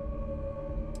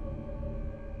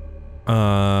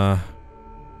 How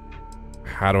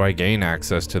do I gain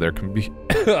access to their computer?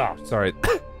 Sorry.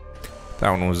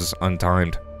 That one was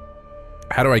untimed.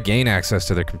 How do I gain access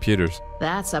to their computers?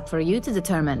 That's up for you to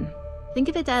determine. Think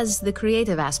of it as the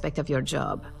creative aspect of your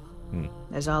job.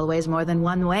 There's always more than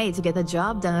one way to get a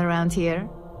job done around here.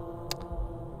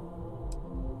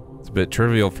 a bit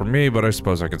trivial for me, but I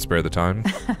suppose I could spare the time.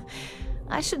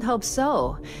 I should hope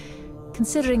so,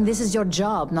 considering this is your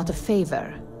job, not a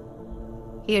favor.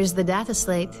 Here's the data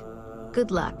slate.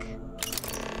 Good luck.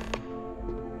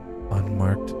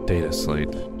 Unmarked data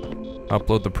slate.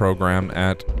 Upload the program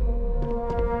at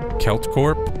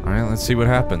Keltcorp. Alright, let's see what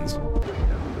happens.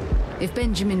 If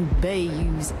Benjamin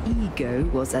Bayou's ego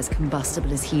was as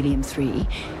combustible as helium-3,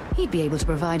 he'd be able to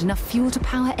provide enough fuel to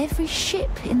power every ship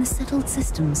in the settled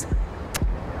systems.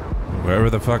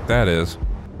 Whoever the fuck that is.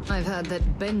 I've heard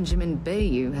that Benjamin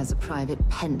Bayou has a private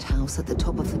penthouse at the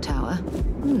top of the tower.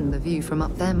 The view from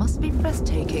up there must be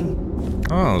breathtaking.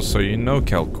 Oh, so you know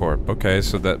Keltcorp. Okay,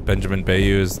 so that Benjamin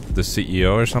Bayou is the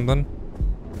CEO or something?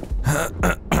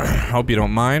 Hope you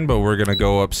don't mind, but we're gonna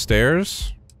go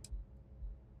upstairs.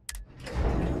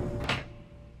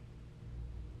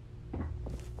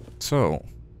 So,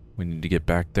 we need to get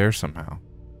back there somehow.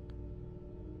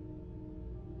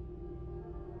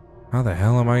 How the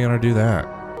hell am I gonna do that?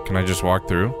 Can I just walk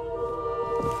through?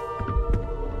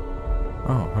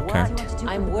 Oh, okay. What?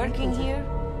 I'm working here?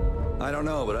 I don't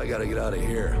know, but I gotta get out of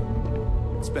here.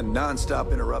 It's been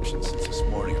non-stop interruptions since this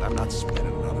morning, and I'm not spending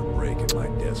another break at my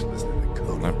desk listening to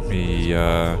code. Let me,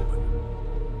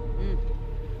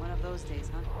 One of those days,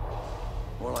 huh?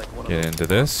 More like one get into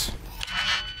this.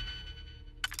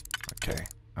 Okay.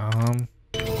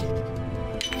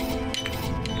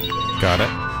 Got it.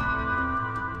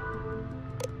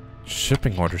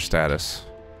 Shipping order status.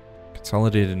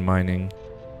 Consolidated mining.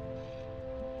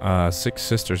 Six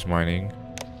Sisters mining.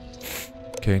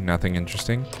 Okay, nothing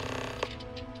interesting.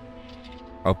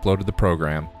 Uploaded the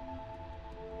program.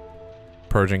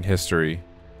 Purging history.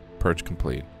 Purge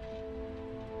complete.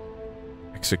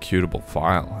 Executable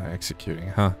file. Executing,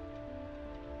 huh?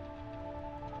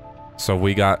 So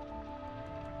we got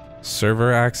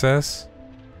server access?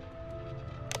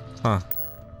 Huh.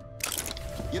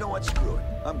 You know what? Screw it.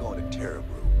 I'm going to Terra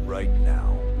Brew right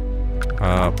now.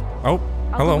 Oh,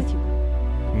 hello.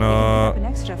 No,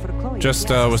 just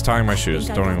was tying my shoes.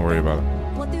 Don't even worry about it.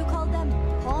 What do you call them?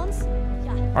 Pawns?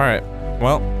 Alright,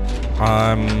 well,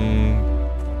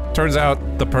 turns out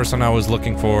the person I was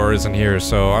looking for isn't here,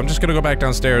 so I'm just gonna go back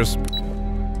downstairs.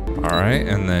 Alright,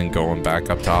 and then going back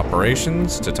up to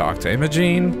operations to talk to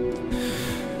Imogene.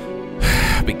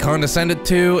 Be condescended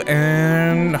to,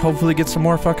 and hopefully get some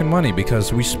more fucking money,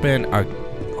 because we spent a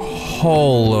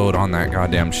whole load on that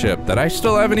goddamn ship that I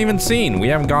still haven't even seen. We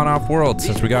haven't gone off world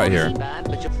since we got here.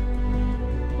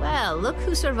 Well, look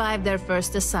who survived their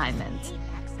first assignment.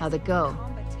 How'd it go?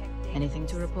 Anything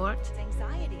to report?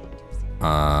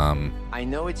 I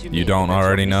know what you don't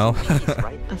already know?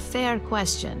 A fair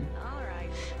question.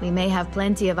 We may have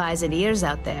plenty of eyes and ears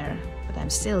out there, but I'm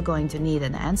still going to need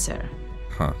an answer.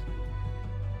 Huh.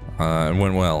 It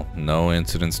went well. No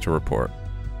incidents to report.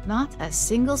 Not a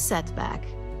single setback.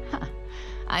 Huh.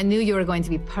 I knew you were going to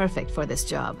be perfect for this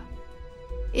job.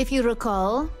 If you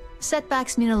recall,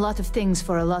 setbacks mean a lot of things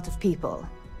for a lot of people.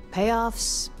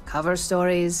 Payoffs, cover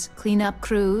stories, cleanup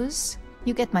crews.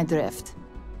 You get my drift.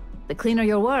 The cleaner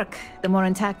your work, the more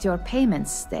intact your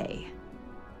payments stay.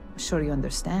 I'm sure you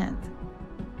understand.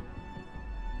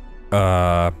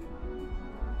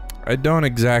 I don't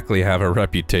exactly have a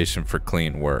reputation for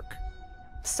clean work.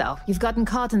 So, you've gotten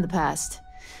caught in the past.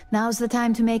 Now's the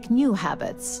time to make new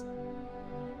habits.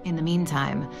 In the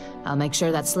meantime, I'll make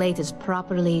sure that slate is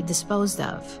properly disposed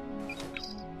of.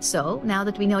 So, now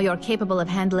that we know you're capable of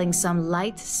handling some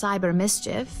light cyber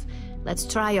mischief, let's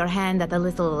try your hand at a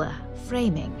little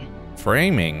framing.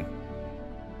 Framing?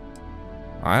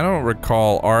 I don't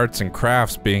recall arts and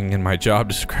crafts being in my job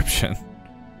description.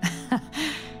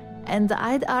 And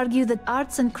I'd argue that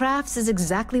arts and crafts is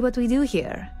exactly what we do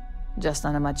here, just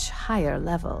on a much higher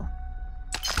level.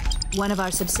 One of our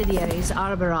subsidiaries,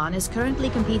 Arboron, is currently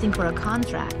competing for a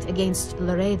contract against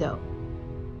Laredo.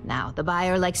 Now, the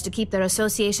buyer likes to keep their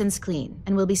associations clean,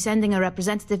 and will be sending a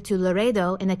representative to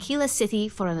Laredo in Aquila City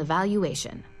for an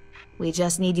evaluation. We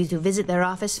just need you to visit their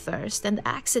office first and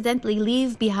accidentally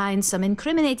leave behind some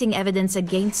incriminating evidence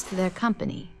against their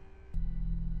company.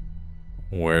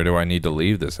 Where do I need to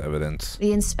leave this evidence?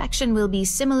 The inspection will be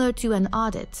similar to an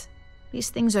audit. These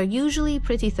things are usually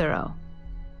pretty thorough.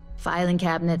 Filing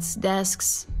cabinets,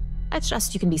 desks. I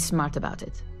trust you can be smart about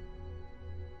it.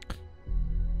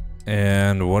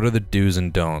 And what are the do's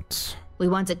and don'ts? We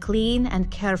want a clean and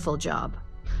careful job.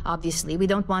 Obviously, we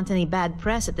don't want any bad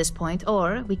press at this point,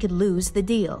 or we could lose the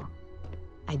deal.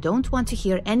 I don't want to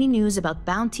hear any news about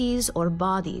bounties or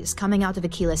bodies coming out of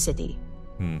Aquila City.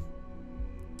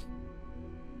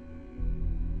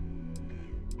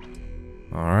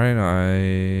 Alright,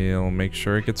 I'll make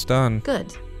sure it gets done.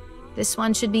 Good. This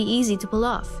one should be easy to pull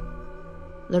off.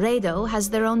 Laredo has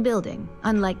their own building,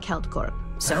 unlike CaltCorp.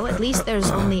 So at least there's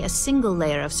only a single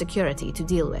layer of security to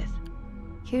deal with.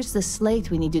 Here's the slate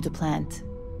we need you to plant.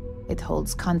 It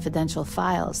holds confidential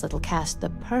files that'll cast the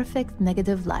perfect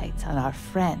negative light on our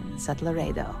friends at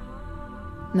Laredo.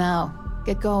 Now,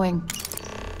 get going.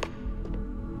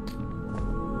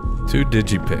 2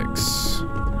 digipics.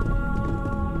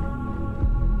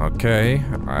 Okay,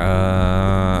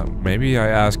 maybe I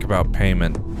ask about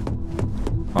payment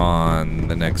on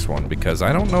the next one, because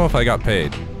I don't know if I got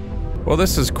paid. Well,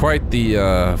 this is quite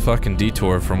the fucking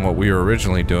detour from what we were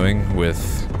originally doing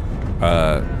with,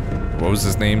 what was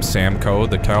his name? Samco,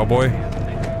 the cowboy?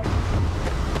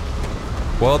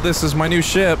 Well, this is my new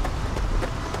ship.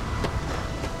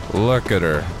 Look at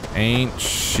her. Ain't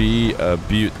she a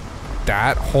beaut?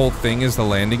 That whole thing is the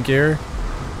landing gear?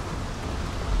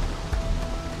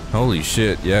 Holy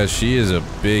shit, yeah, she is a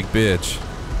big bitch.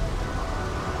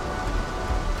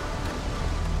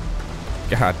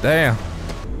 God damn.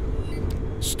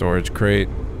 Storage crate.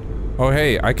 Oh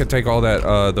hey, I could take all that,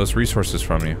 those resources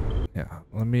from you. Yeah,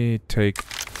 let me take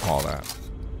all that.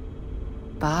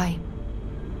 Bye.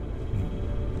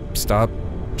 Stop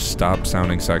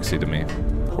sounding sexy to me.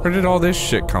 Where did all this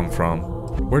shit come from?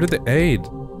 Where did the aid?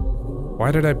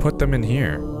 Why did I put them in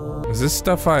here? Is this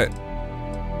stuff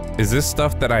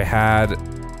that I had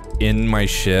in my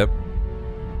ship,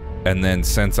 and then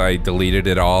since I deleted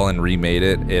it all and remade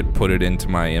it, it put it into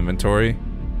my inventory?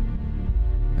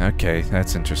 Okay,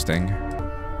 that's interesting.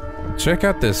 Check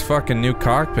out this fucking new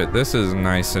cockpit. This is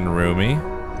nice and roomy.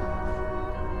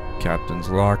 Captain's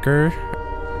locker.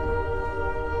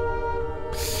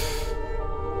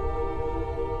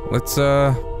 Let's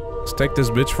take this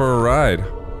bitch for a ride.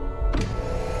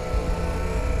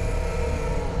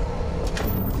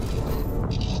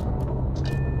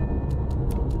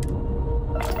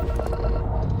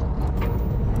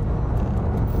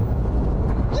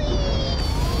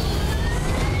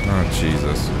 Oh,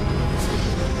 Jesus.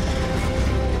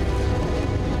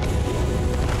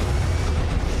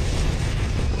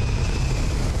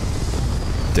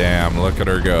 Damn, look at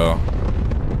her go.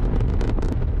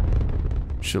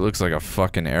 She looks like a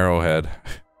fucking arrowhead.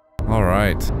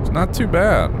 Alright, it's not too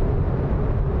bad.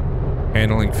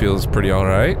 Handling feels pretty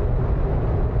alright.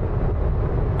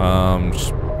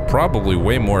 Probably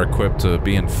way more equipped to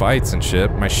be in fights and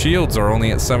shit. My shields are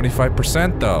only at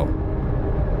 75% though.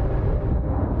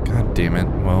 God damn it,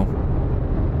 well.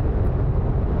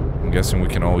 I'm guessing we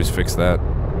can always fix that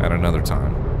at another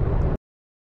time.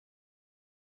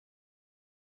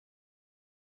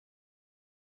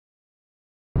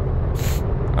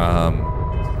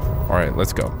 Alright,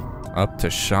 let's go. Up to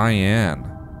Cheyenne.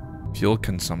 Fuel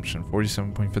consumption,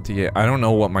 47.58. I don't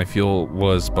know what my fuel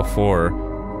was before.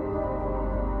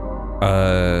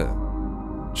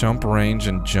 Jump range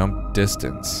and jump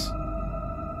distance.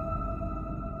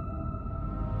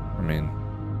 I mean...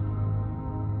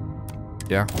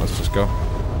 yeah, let's just go.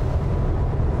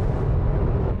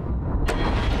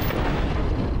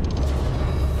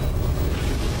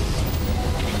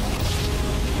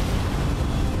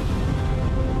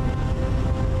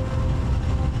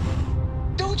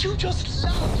 You just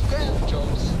love them,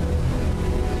 Jones.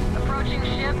 Approaching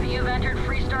ship, you've entered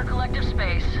Freestar collective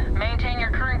space. Maintain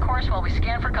your current course while we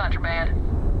scan for contraband.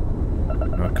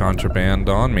 No contraband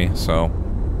on me, so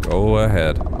go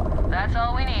ahead. That's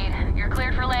all we need. You're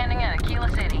cleared for landing at Aquila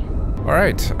City.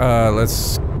 Alright,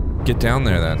 let's get down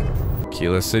there then.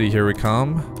 Aquila City, here we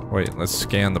come. Wait, let's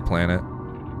scan the planet.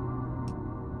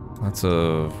 Lots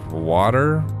of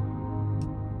water.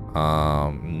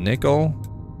 Nickel.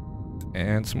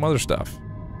 And some other stuff.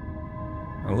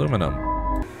 Aluminum.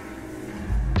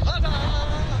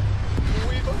 Ta-da!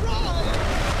 We've arrived!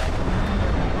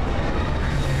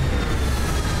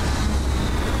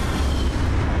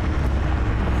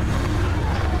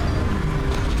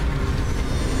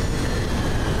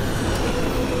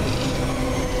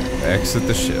 Exit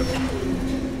the ship.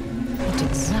 Not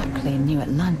exactly New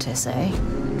Atlantis, eh?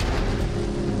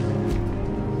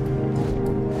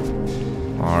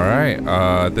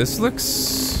 Alright, this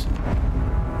looks...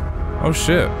 oh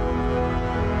shit.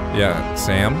 Yeah,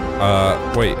 Sam.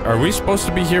 Wait, are we supposed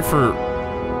to be here for...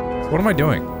 what am I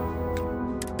doing?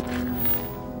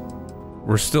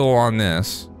 We're still on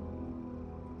this.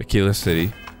 Aquila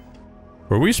City.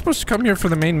 Were we supposed to come here for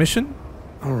the main mission?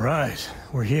 Alright,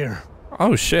 we're here.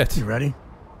 Oh shit. You ready?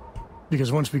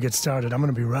 Because once we get started, I'm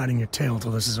gonna be riding your tail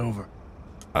till this is over.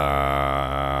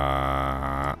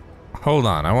 Hold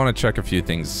on, I want to check a few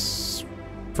things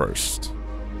first.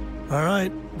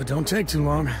 Alright, but don't take too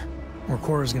long. Or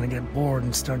Cora's gonna get bored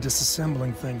and start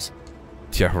disassembling things.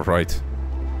 Yeah, right.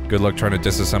 Good luck trying to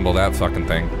disassemble that fucking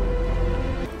thing.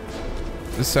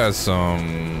 This has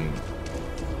some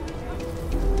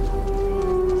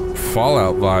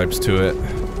Fallout vibes to it.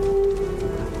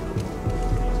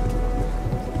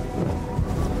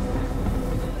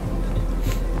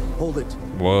 Hold it.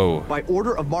 Whoa. By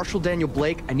order of Marshal Daniel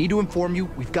Blake, I need to inform you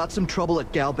we've got some trouble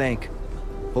at Gal Bank.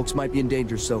 Folks might be in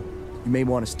danger, so you may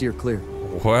want to steer clear.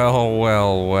 Well,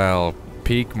 well, well.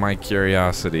 Pique my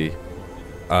curiosity.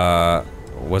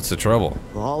 What's the trouble?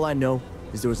 Well, all I know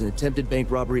is there was an attempted bank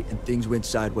robbery and things went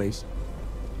sideways.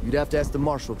 You'd have to ask the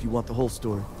Marshal if you want the whole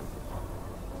story.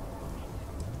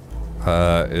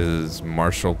 Is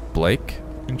Marshal Blake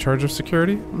in charge of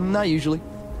security? Not usually,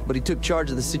 but he took charge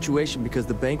of the situation because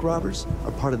the bank robbers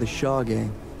are part of the Shaw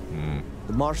gang.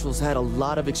 The Marshal's had a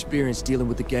lot of experience dealing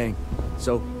with the gang,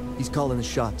 so he's calling the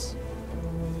shots.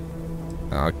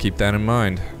 I'll keep that in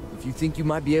mind. If you think you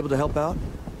might be able to help out,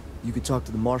 you could talk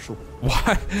to the Marshal.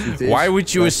 Why? Why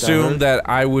would you assume that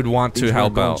I would want to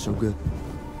help out? So good.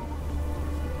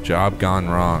 Job gone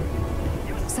wrong.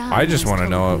 I just want to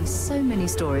know. So many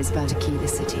stories about Aquila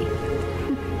City.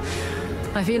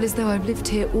 I feel as though I've lived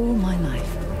here all my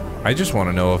life. I just want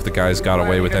to know if the guy's got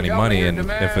away with any money and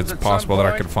if it's possible that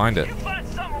I could find it. Find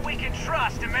someone we can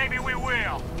trust, and maybe we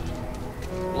will.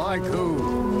 Like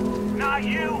who? Not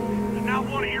you, not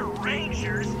one of your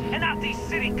rangers, and not these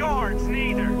city guards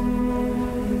neither.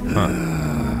 Huh.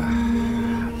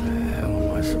 What the hell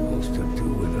am I supposed to do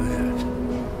with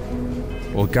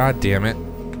that? Well, god damn it.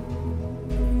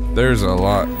 There's a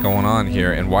lot going on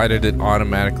here, and why did it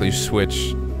automatically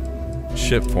switch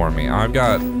ship for me? I've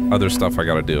got other stuff I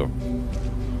gotta do.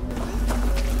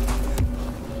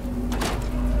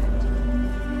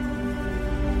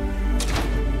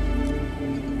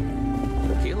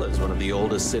 Aquila is one of the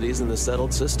oldest cities in the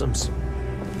settled systems.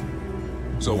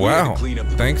 So wow,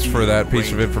 thanks for that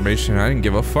piece of information I didn't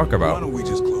give a fuck about. The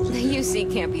UC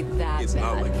can't be that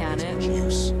bad, can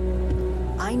it?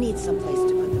 I need someplace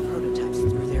to put the prototypes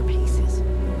through their paces.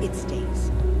 It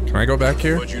stays. Can I go back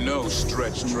here? But you know,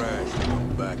 stretch trash,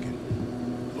 come back and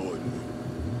Lord,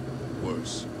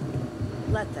 worse.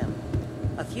 Let them.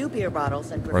 A few beer bottles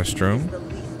and Restroom?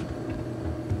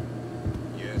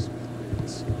 Yes,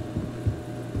 Miss.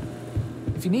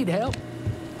 If you need help,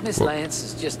 Miss Lance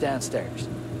is just downstairs.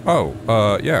 Oh,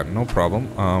 yeah, no problem.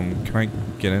 Can I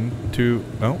get into...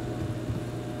 No?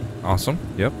 Awesome,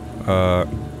 yep.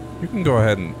 You can go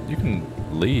ahead and... You can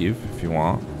leave if you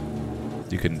want.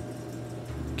 You can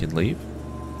leave.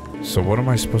 So what am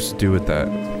I supposed to do with that?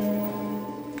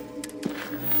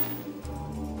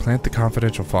 Plant the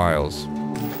confidential files.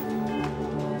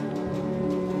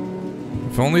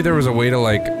 If only there was a way to,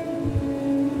 like...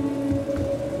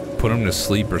 put him to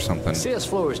sleep or something. CS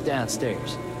floor is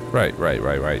downstairs. Right.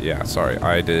 Yeah, sorry.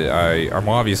 I'm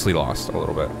obviously lost a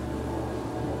little bit.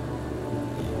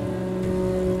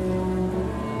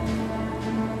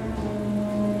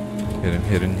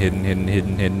 Hidden.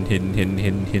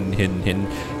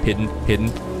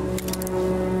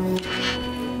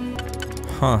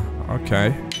 Huh,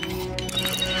 okay.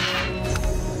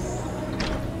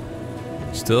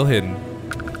 Still hidden.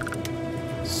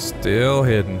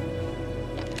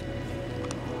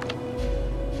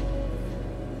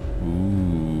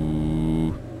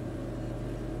 Ooh.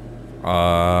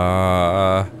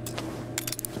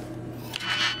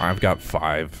 I've got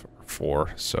 5 or 4,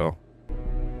 so.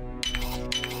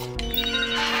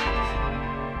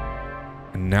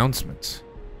 Announcements.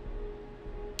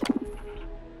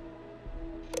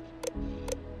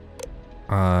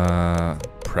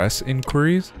 Press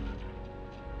inquiries?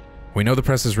 We know the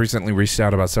press has recently reached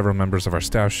out about several members of our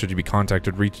staff. Should you be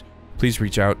contacted, please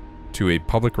reach out to a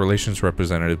public relations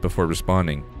representative before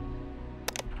responding.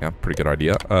 Yeah, pretty good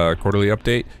idea. Quarterly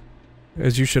update.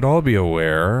 As you should all be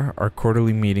aware, our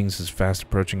quarterly meetings is fast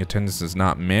approaching. Attendance is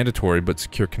not mandatory, but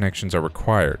secure connections are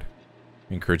required.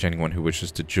 We encourage anyone who wishes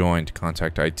to join to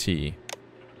contact IT.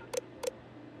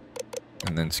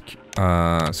 And then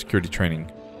security training.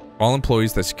 All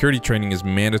employees, that security training is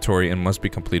mandatory and must be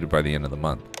completed by the end of the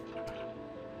month.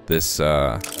 This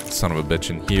son of a bitch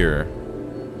in here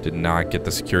did not get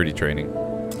the security training.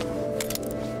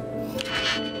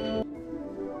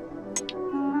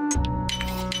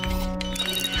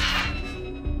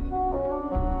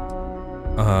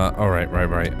 Alright,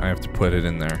 right. I have to put it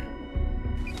in there.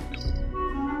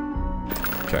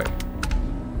 Okay.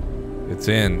 It's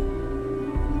in.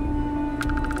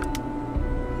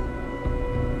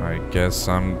 I guess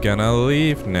I'm gonna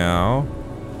leave now.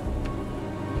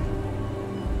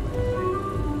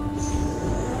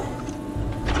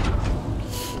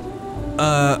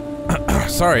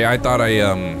 Sorry, I thought I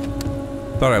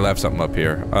left something up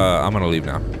here. I'm gonna leave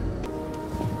now.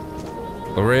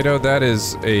 Laredo, that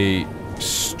is a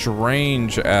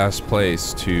strange ass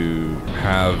place to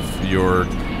have your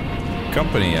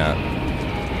company at.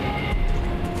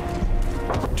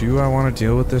 Do I want to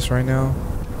deal with this right now?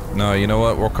 No, you know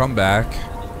what? We'll come back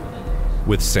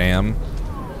with Sam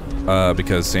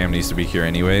because Sam needs to be here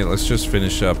anyway. Let's just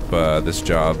finish up this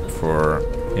job for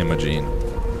Imogene.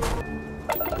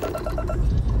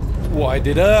 Wind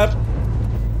it up.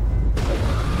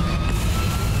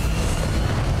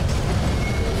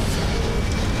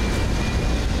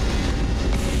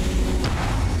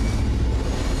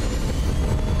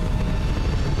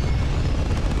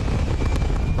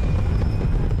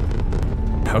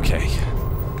 Okay.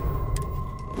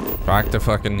 Back to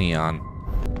fucking Neon.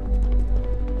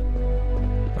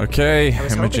 Okay, I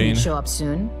was hoping Imogene. you'd show up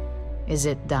soon. Is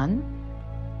it done?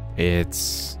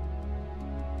 It's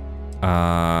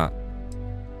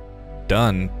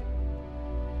done,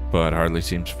 but hardly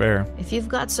seems fair. If you've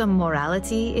got some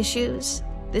morality issues,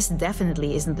 this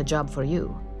definitely isn't the job for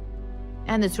you.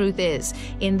 And the truth is,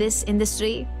 in this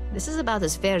industry, this is about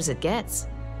as fair as it gets.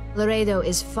 Laredo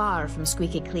is far from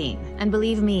squeaky clean, and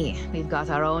believe me, we've got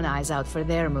our own eyes out for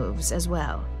their moves as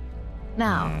well.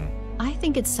 Now, I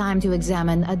think it's time to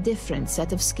examine a different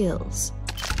set of skills.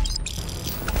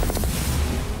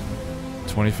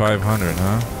 2,500,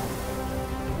 huh?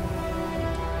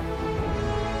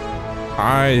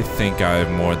 I think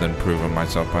I've more than proven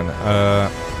myself by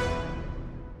now.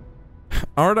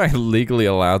 Aren't I legally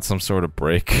allowed some sort of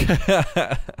break?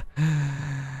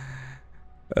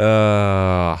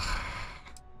 I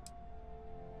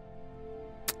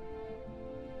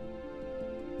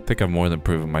think I've more than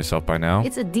proven myself by now.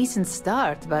 It's a decent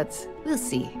start, but we'll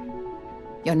see.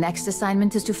 Your next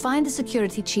assignment is to find the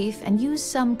security chief and use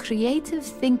some creative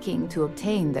thinking to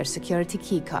obtain their security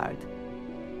keycard.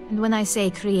 And when I say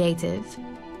creative,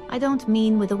 I don't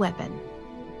mean with a weapon.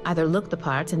 Either look the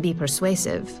part and be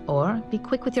persuasive, or be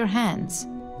quick with your hands.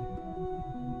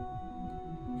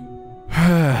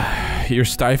 You're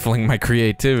stifling my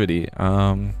creativity.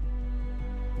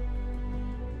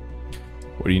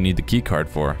 What do you need the keycard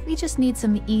for? We just need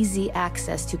some easy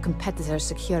access to competitor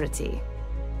security.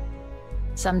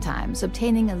 Sometimes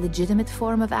obtaining a legitimate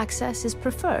form of access is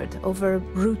preferred over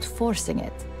brute forcing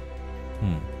it.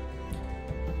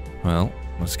 Well,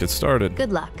 let's get started.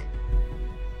 Good luck.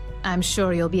 I'm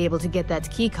sure you'll be able to get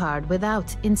that keycard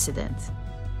without incident.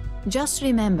 Just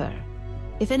remember,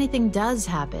 if anything does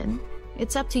happen,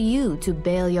 it's up to you to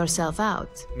bail yourself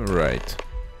out. Right.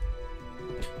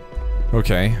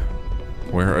 Okay.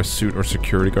 Wear a suit or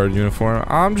security guard uniform.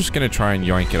 I'm just gonna try and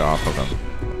yoink it off of him.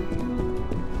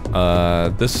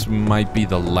 This might be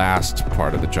the last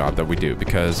part of the job that we do,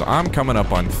 because I'm coming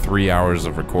up on 3 hours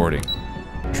of recording.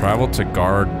 Travel to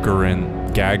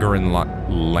Gagarin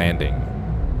Landing.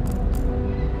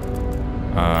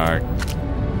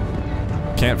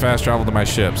 Can't fast travel to my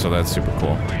ship, so that's super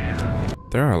cool.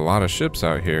 There are a lot of ships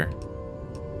out here.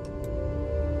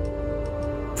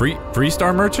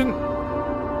 Freestar merchant?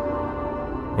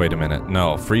 Wait a minute.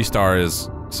 No, Freestar is...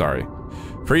 Sorry.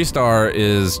 Freestar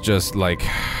is just like...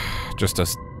 just a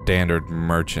standard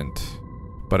merchant.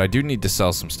 But I do need to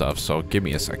sell some stuff, so give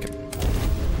me a second.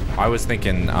 I was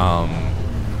thinking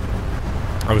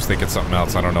something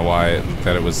else. I don't know why.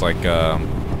 That it was like,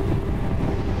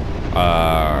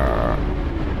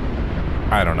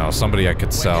 I don't know. Somebody I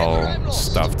could sell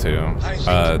stuff to.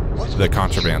 The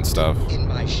contraband stuff.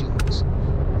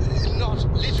 Not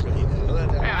literally, though.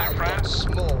 Hey, friends.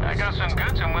 I got some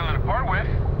goods I'm willing to part with.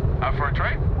 Up for a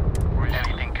trade? Or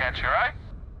anything catch your eye?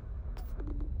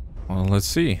 Well, let's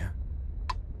see.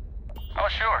 Oh,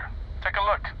 sure. Take a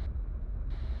look.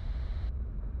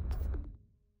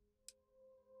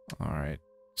 Alright.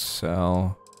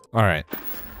 Sell. Alright.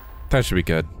 That should be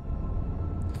good.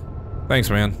 Thanks,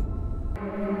 man.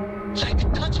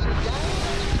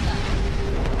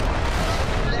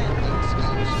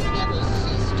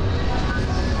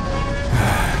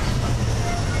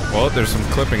 Well, there's some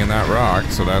clipping in that rock,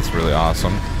 so that's really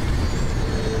awesome.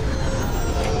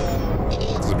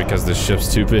 Is it because this ship's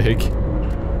too big?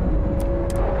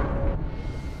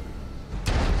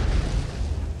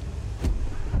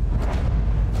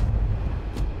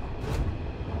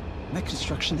 Met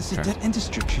construction is a dead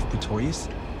industry, Chief Pretorius.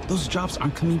 Those jobs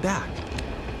aren't coming back.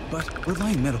 But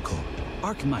Reliant Medical,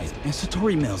 Archmite, and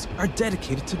Satori Mills are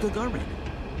dedicated to Gagarin.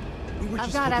 We were I've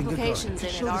just got hoping applications Gagarin could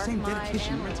in show it, the same Archmite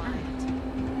dedication in and return.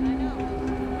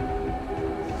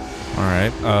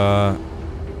 Alright,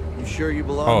 You sure you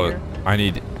belong here? I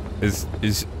need... Is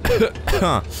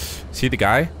he the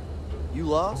guy? You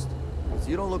lost? So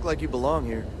you don't look like you belong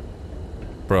here.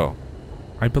 Bro,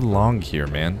 I belong here,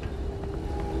 man.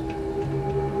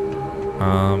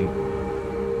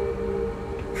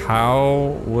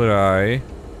 How would I...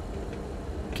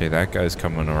 Okay, that guy's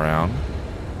coming around.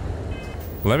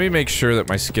 Let me make sure that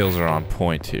my skills are on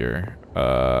point here.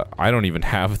 I don't even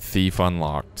have Thief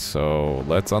unlocked, so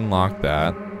let's unlock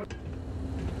that.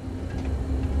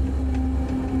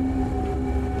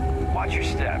 Watch your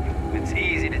step. It's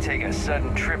easy to take a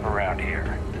sudden trip around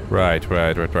here. Right.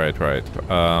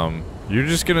 You're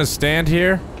just gonna stand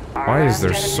here? Why is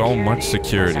there so much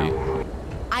security?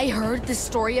 I heard the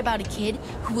story about a kid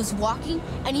who was walking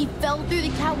and he fell through the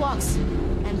catwalks,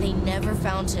 and they never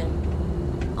found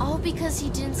him. All because he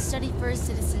didn't study for a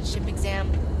citizenship exam.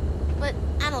 But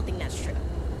I don't think that's true.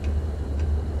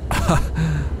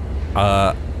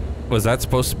 Was that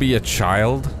supposed to be a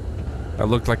child? That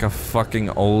looked like a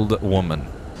fucking old woman.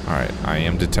 Alright, I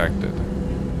am detected.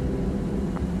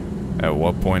 At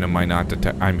what point am I not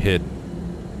detected? I'm hid.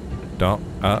 Don't,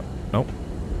 nope.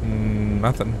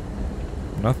 Nothing.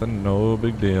 Nothing, no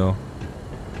big deal.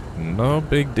 No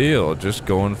big deal, just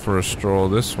going for a stroll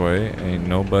this way. Ain't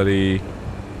nobody...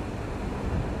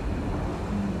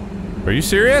 Are you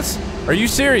serious? Are you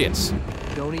serious?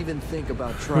 Don't even think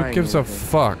about trying. Who gives a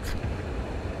fuck?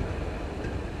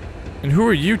 And who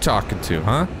are you talking to,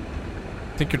 huh?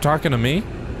 Think you're talking to me?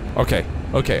 Okay,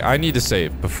 okay, I need to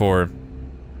save before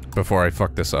I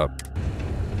fuck this up.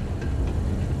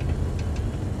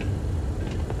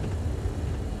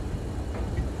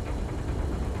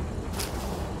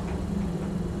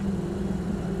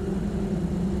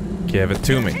 Give it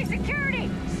to me. Security!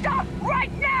 Stop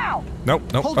right now! Nope,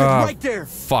 nope. Hold it right there.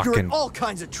 Fucking. You're in all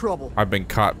kinds of trouble. I've been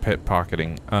caught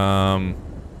pickpocketing.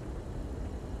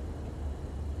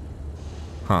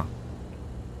 Huh.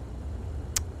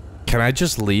 Can I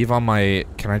just leave on my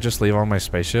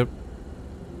spaceship?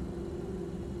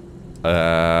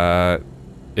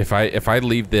 If I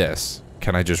leave this,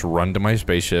 can I just run to my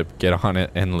spaceship, get on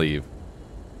it, and leave?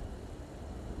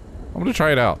 I'm gonna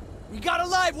try it out. We got a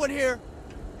live one here.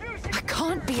 I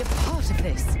can't be a part of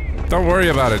this. Don't worry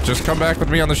about it. Just come back with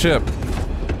me on the ship.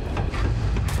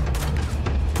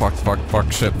 Fuck, fuck,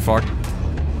 fuck, shit, fuck.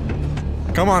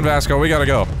 Come on, Vasco, we gotta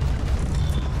go.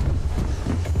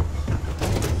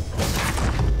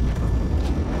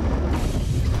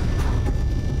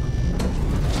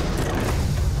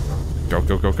 Go,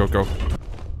 go, go, go, go.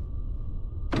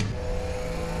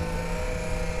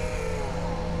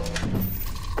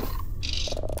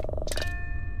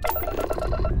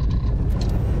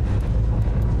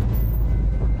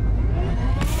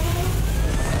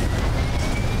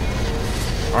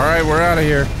 Alright, we're out of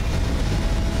here.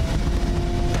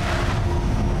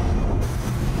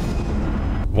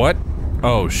 What?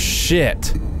 Oh,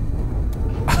 shit.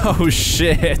 Oh,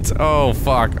 shit. Oh,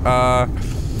 fuck.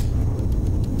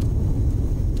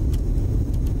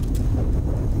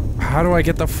 How do I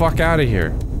get the fuck out of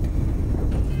here?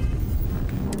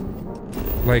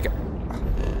 Like...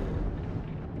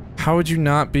 How would you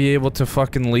not be able to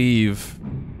fucking leave?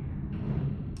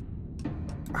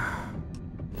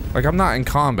 Like, I'm not in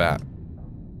combat.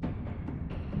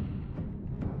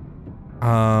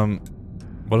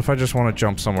 What if I just want to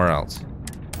jump somewhere else?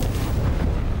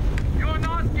 You're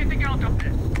not getting out of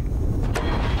this.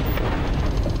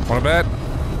 Wanna bet?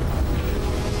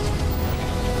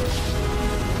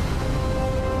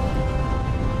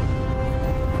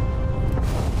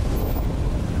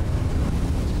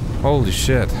 Holy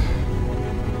shit.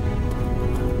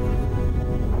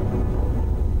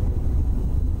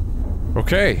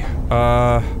 Okay,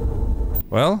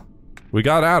 well, we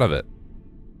got out of it.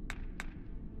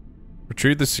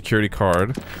 Retrieve the security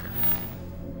card.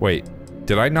 Wait,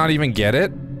 did I not even get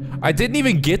it? I didn't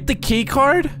even get the key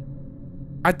card?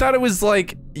 I thought it was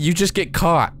like, you just get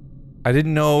caught. I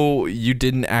didn't know you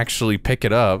didn't actually pick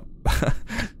it up.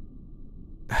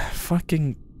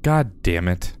 Fucking god damn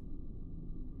it.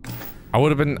 I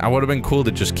would have been cool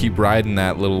to just keep riding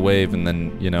that little wave and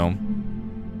then, you know.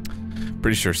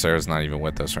 Pretty sure Sarah's not even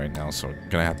with us right now, so we're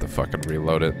gonna have to fucking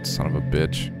reload it, son of a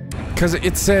bitch. Cause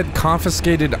it said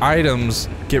confiscated items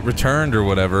get returned or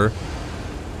whatever.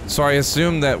 So I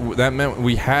assumed that that meant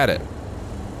we had it.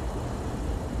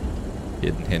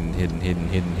 Hidden, hidden, hidden, hidden,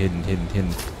 hidden, hidden, hidden,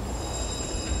 hidden.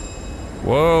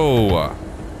 Whoa!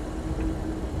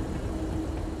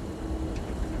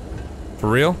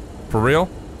 For real? For real?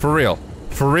 For real?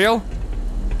 For real?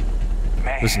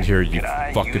 Man, listen here, you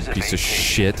fucking piece of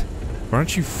shit. Why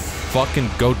don't you fucking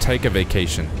go take a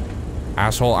vacation?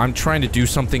 Asshole, I'm trying to do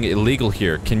something illegal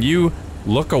here. Can you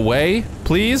look away,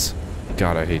 please?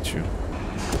 God, I hate you.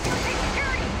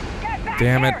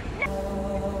 Damn it.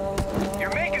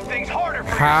 You're making things harder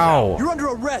for How? yourself. You're under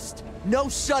arrest. No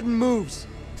sudden moves.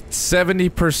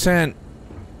 70%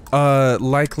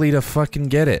 likely to fucking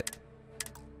get it.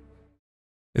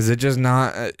 Is it just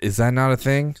not, is that not a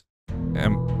thing?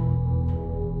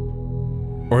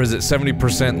 Or is it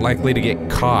 70% likely to get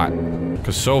caught?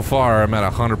 Because so far I'm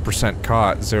at 100%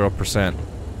 caught, 0%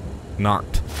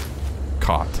 not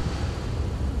caught.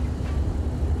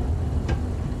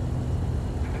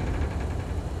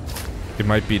 It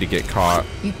might be to get caught.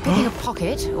 You picking a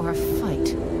pocket or a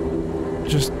fight?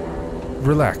 Just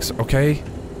relax, okay?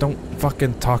 Don't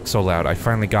fucking talk so loud. I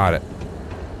finally got it.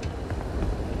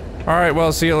 Alright,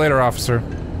 well, see you later, officer.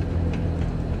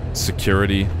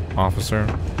 Security officer.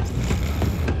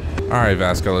 Alright,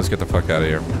 Vasco, let's get the fuck out of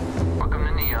here. Welcome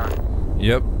to Neon.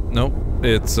 Yep, nope.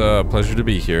 It's a pleasure to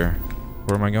be here.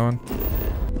 Where am I going?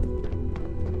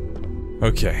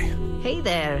 Okay. Hey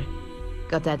there.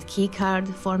 Got that key card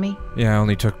for me? Yeah, it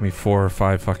only took me 4 or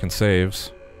 5 fucking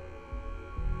saves.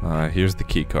 Here's the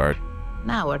key card.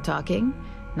 Now we're talking.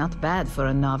 Not bad for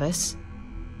a novice.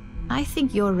 I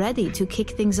think you're ready to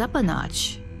kick things up a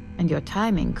notch. And your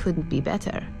timing couldn't be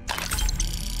better.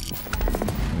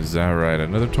 Is that right?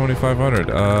 Another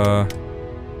 2,500.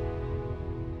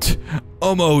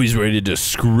 I'm always ready to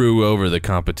screw over the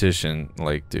competition.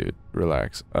 Like, dude,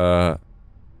 relax.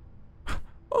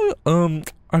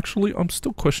 Actually, I'm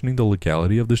still questioning the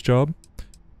legality of this job.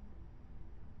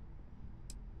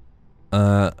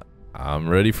 I'm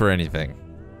ready for anything.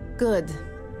 Good.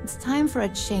 It's time for a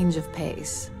change of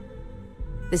pace.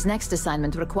 This next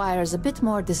assignment requires a bit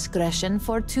more discretion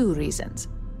for 2 reasons.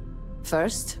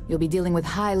 First, you'll be dealing with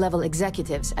high-level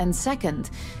executives, and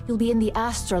second, you'll be in the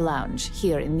Astra Lounge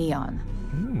here in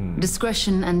Neon.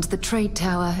 Discretion and the trade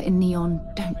tower in Neon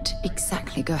don't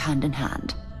exactly go hand in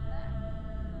hand.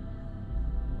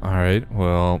 Alright,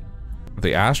 well,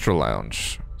 the Astra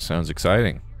Lounge sounds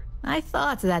exciting. I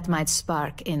thought that might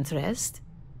spark interest.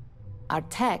 Our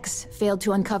techs failed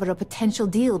to uncover a potential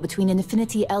deal between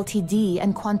Infinity Ltd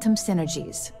and Quantum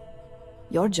Synergies.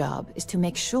 Your job is to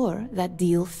make sure that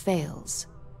deal fails.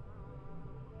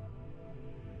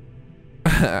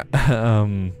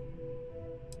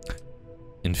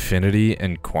 Infinity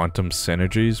and Quantum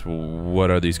Synergies? What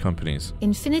are these companies?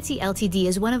 Infinity Ltd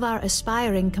is one of our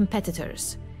aspiring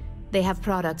competitors. They have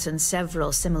products in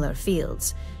several similar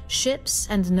fields, ships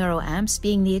and neuroamps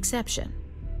being the exception.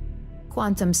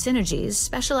 Quantum Synergies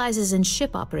specializes in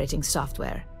ship operating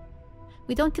software.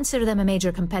 We don't consider them a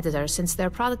major competitor since their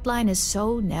product line is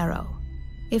so narrow.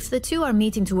 If the two are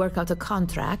meeting to work out a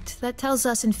contract, that tells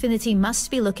us Infinity must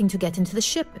be looking to get into the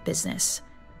ship business.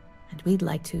 And we'd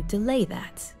like to delay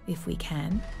that, if we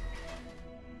can.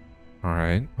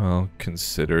 Alright, well,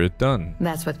 consider it done.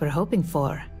 That's what we're hoping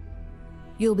for.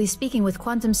 You'll be speaking with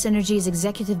Quantum Synergy's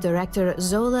Executive Director,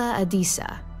 Zola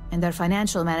Adisa, and their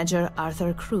Financial Manager,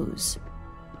 Arthur Cruz.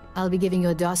 I'll be giving you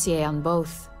a dossier on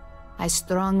both. I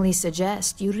strongly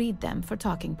suggest you read them for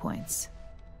talking points.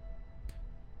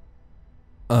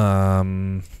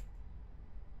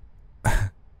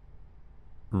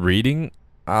 Reading?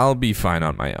 I'll be fine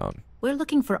on my own. We're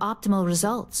looking for optimal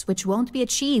results, which won't be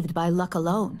achieved by luck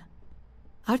alone.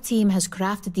 Our team has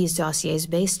crafted these dossiers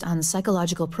based on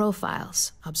psychological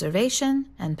profiles, observation,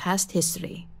 and past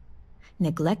history.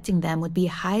 Neglecting them would be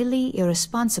highly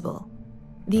irresponsible.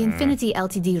 The Infinity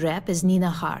Ltd rep is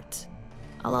Nina Hart.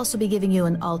 I'll also be giving you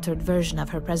an altered version of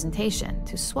her presentation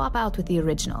to swap out with the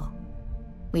original.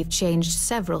 We've changed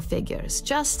several figures,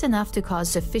 just enough to cause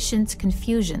sufficient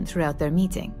confusion throughout their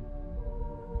meeting.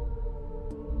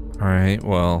 Alright,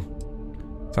 well,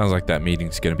 sounds like that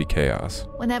meeting's gonna be chaos.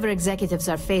 Whenever executives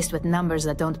are faced with numbers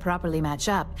that don't properly match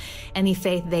up, any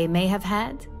faith they may have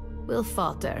had will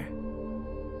falter.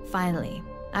 Finally,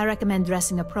 I recommend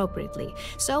dressing appropriately,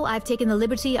 so I've taken the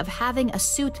liberty of having a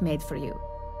suit made for you.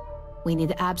 We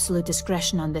need absolute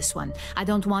discretion on this one. I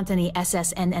don't want any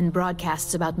SSNN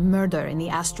broadcasts about murder in the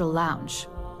Astral Lounge.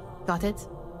 Got it?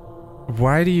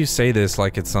 Why do you say this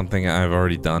like it's something I've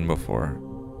already done before?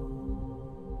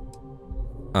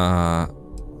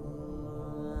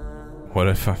 What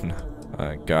if I'm not?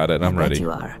 I got it, I'm ready. I bet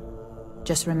you are.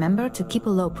 Just remember to keep a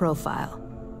low profile.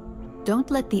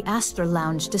 Don't let the Astral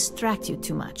Lounge distract you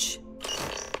too much.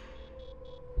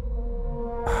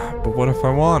 But what if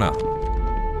I wanna?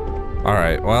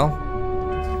 Alright, well,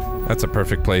 that's a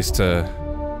perfect place to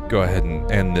go ahead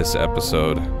and end this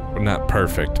episode. Well, not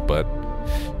perfect, but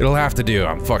it'll have to do.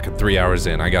 I'm fucking 3 hours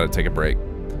in. I gotta take a break.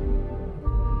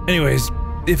 Anyways,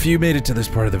 if you made it to this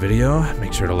part of the video,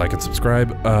 make sure to like and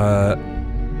subscribe.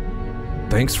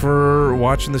 Thanks for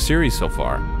watching the series so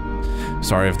far.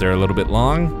 Sorry if they're a little bit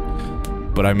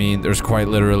long, but I mean, there's quite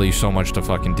literally so much to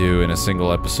fucking do in a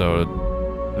single episode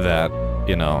that,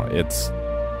 you know,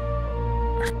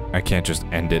 I can't just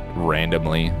end it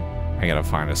randomly. I gotta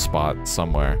find a spot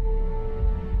somewhere.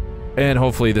 And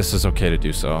hopefully this is okay to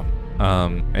do so.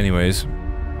 Anyways,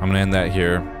 I'm gonna end that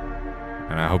here,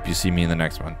 and I hope you see me in the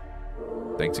next one.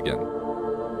 Thanks again.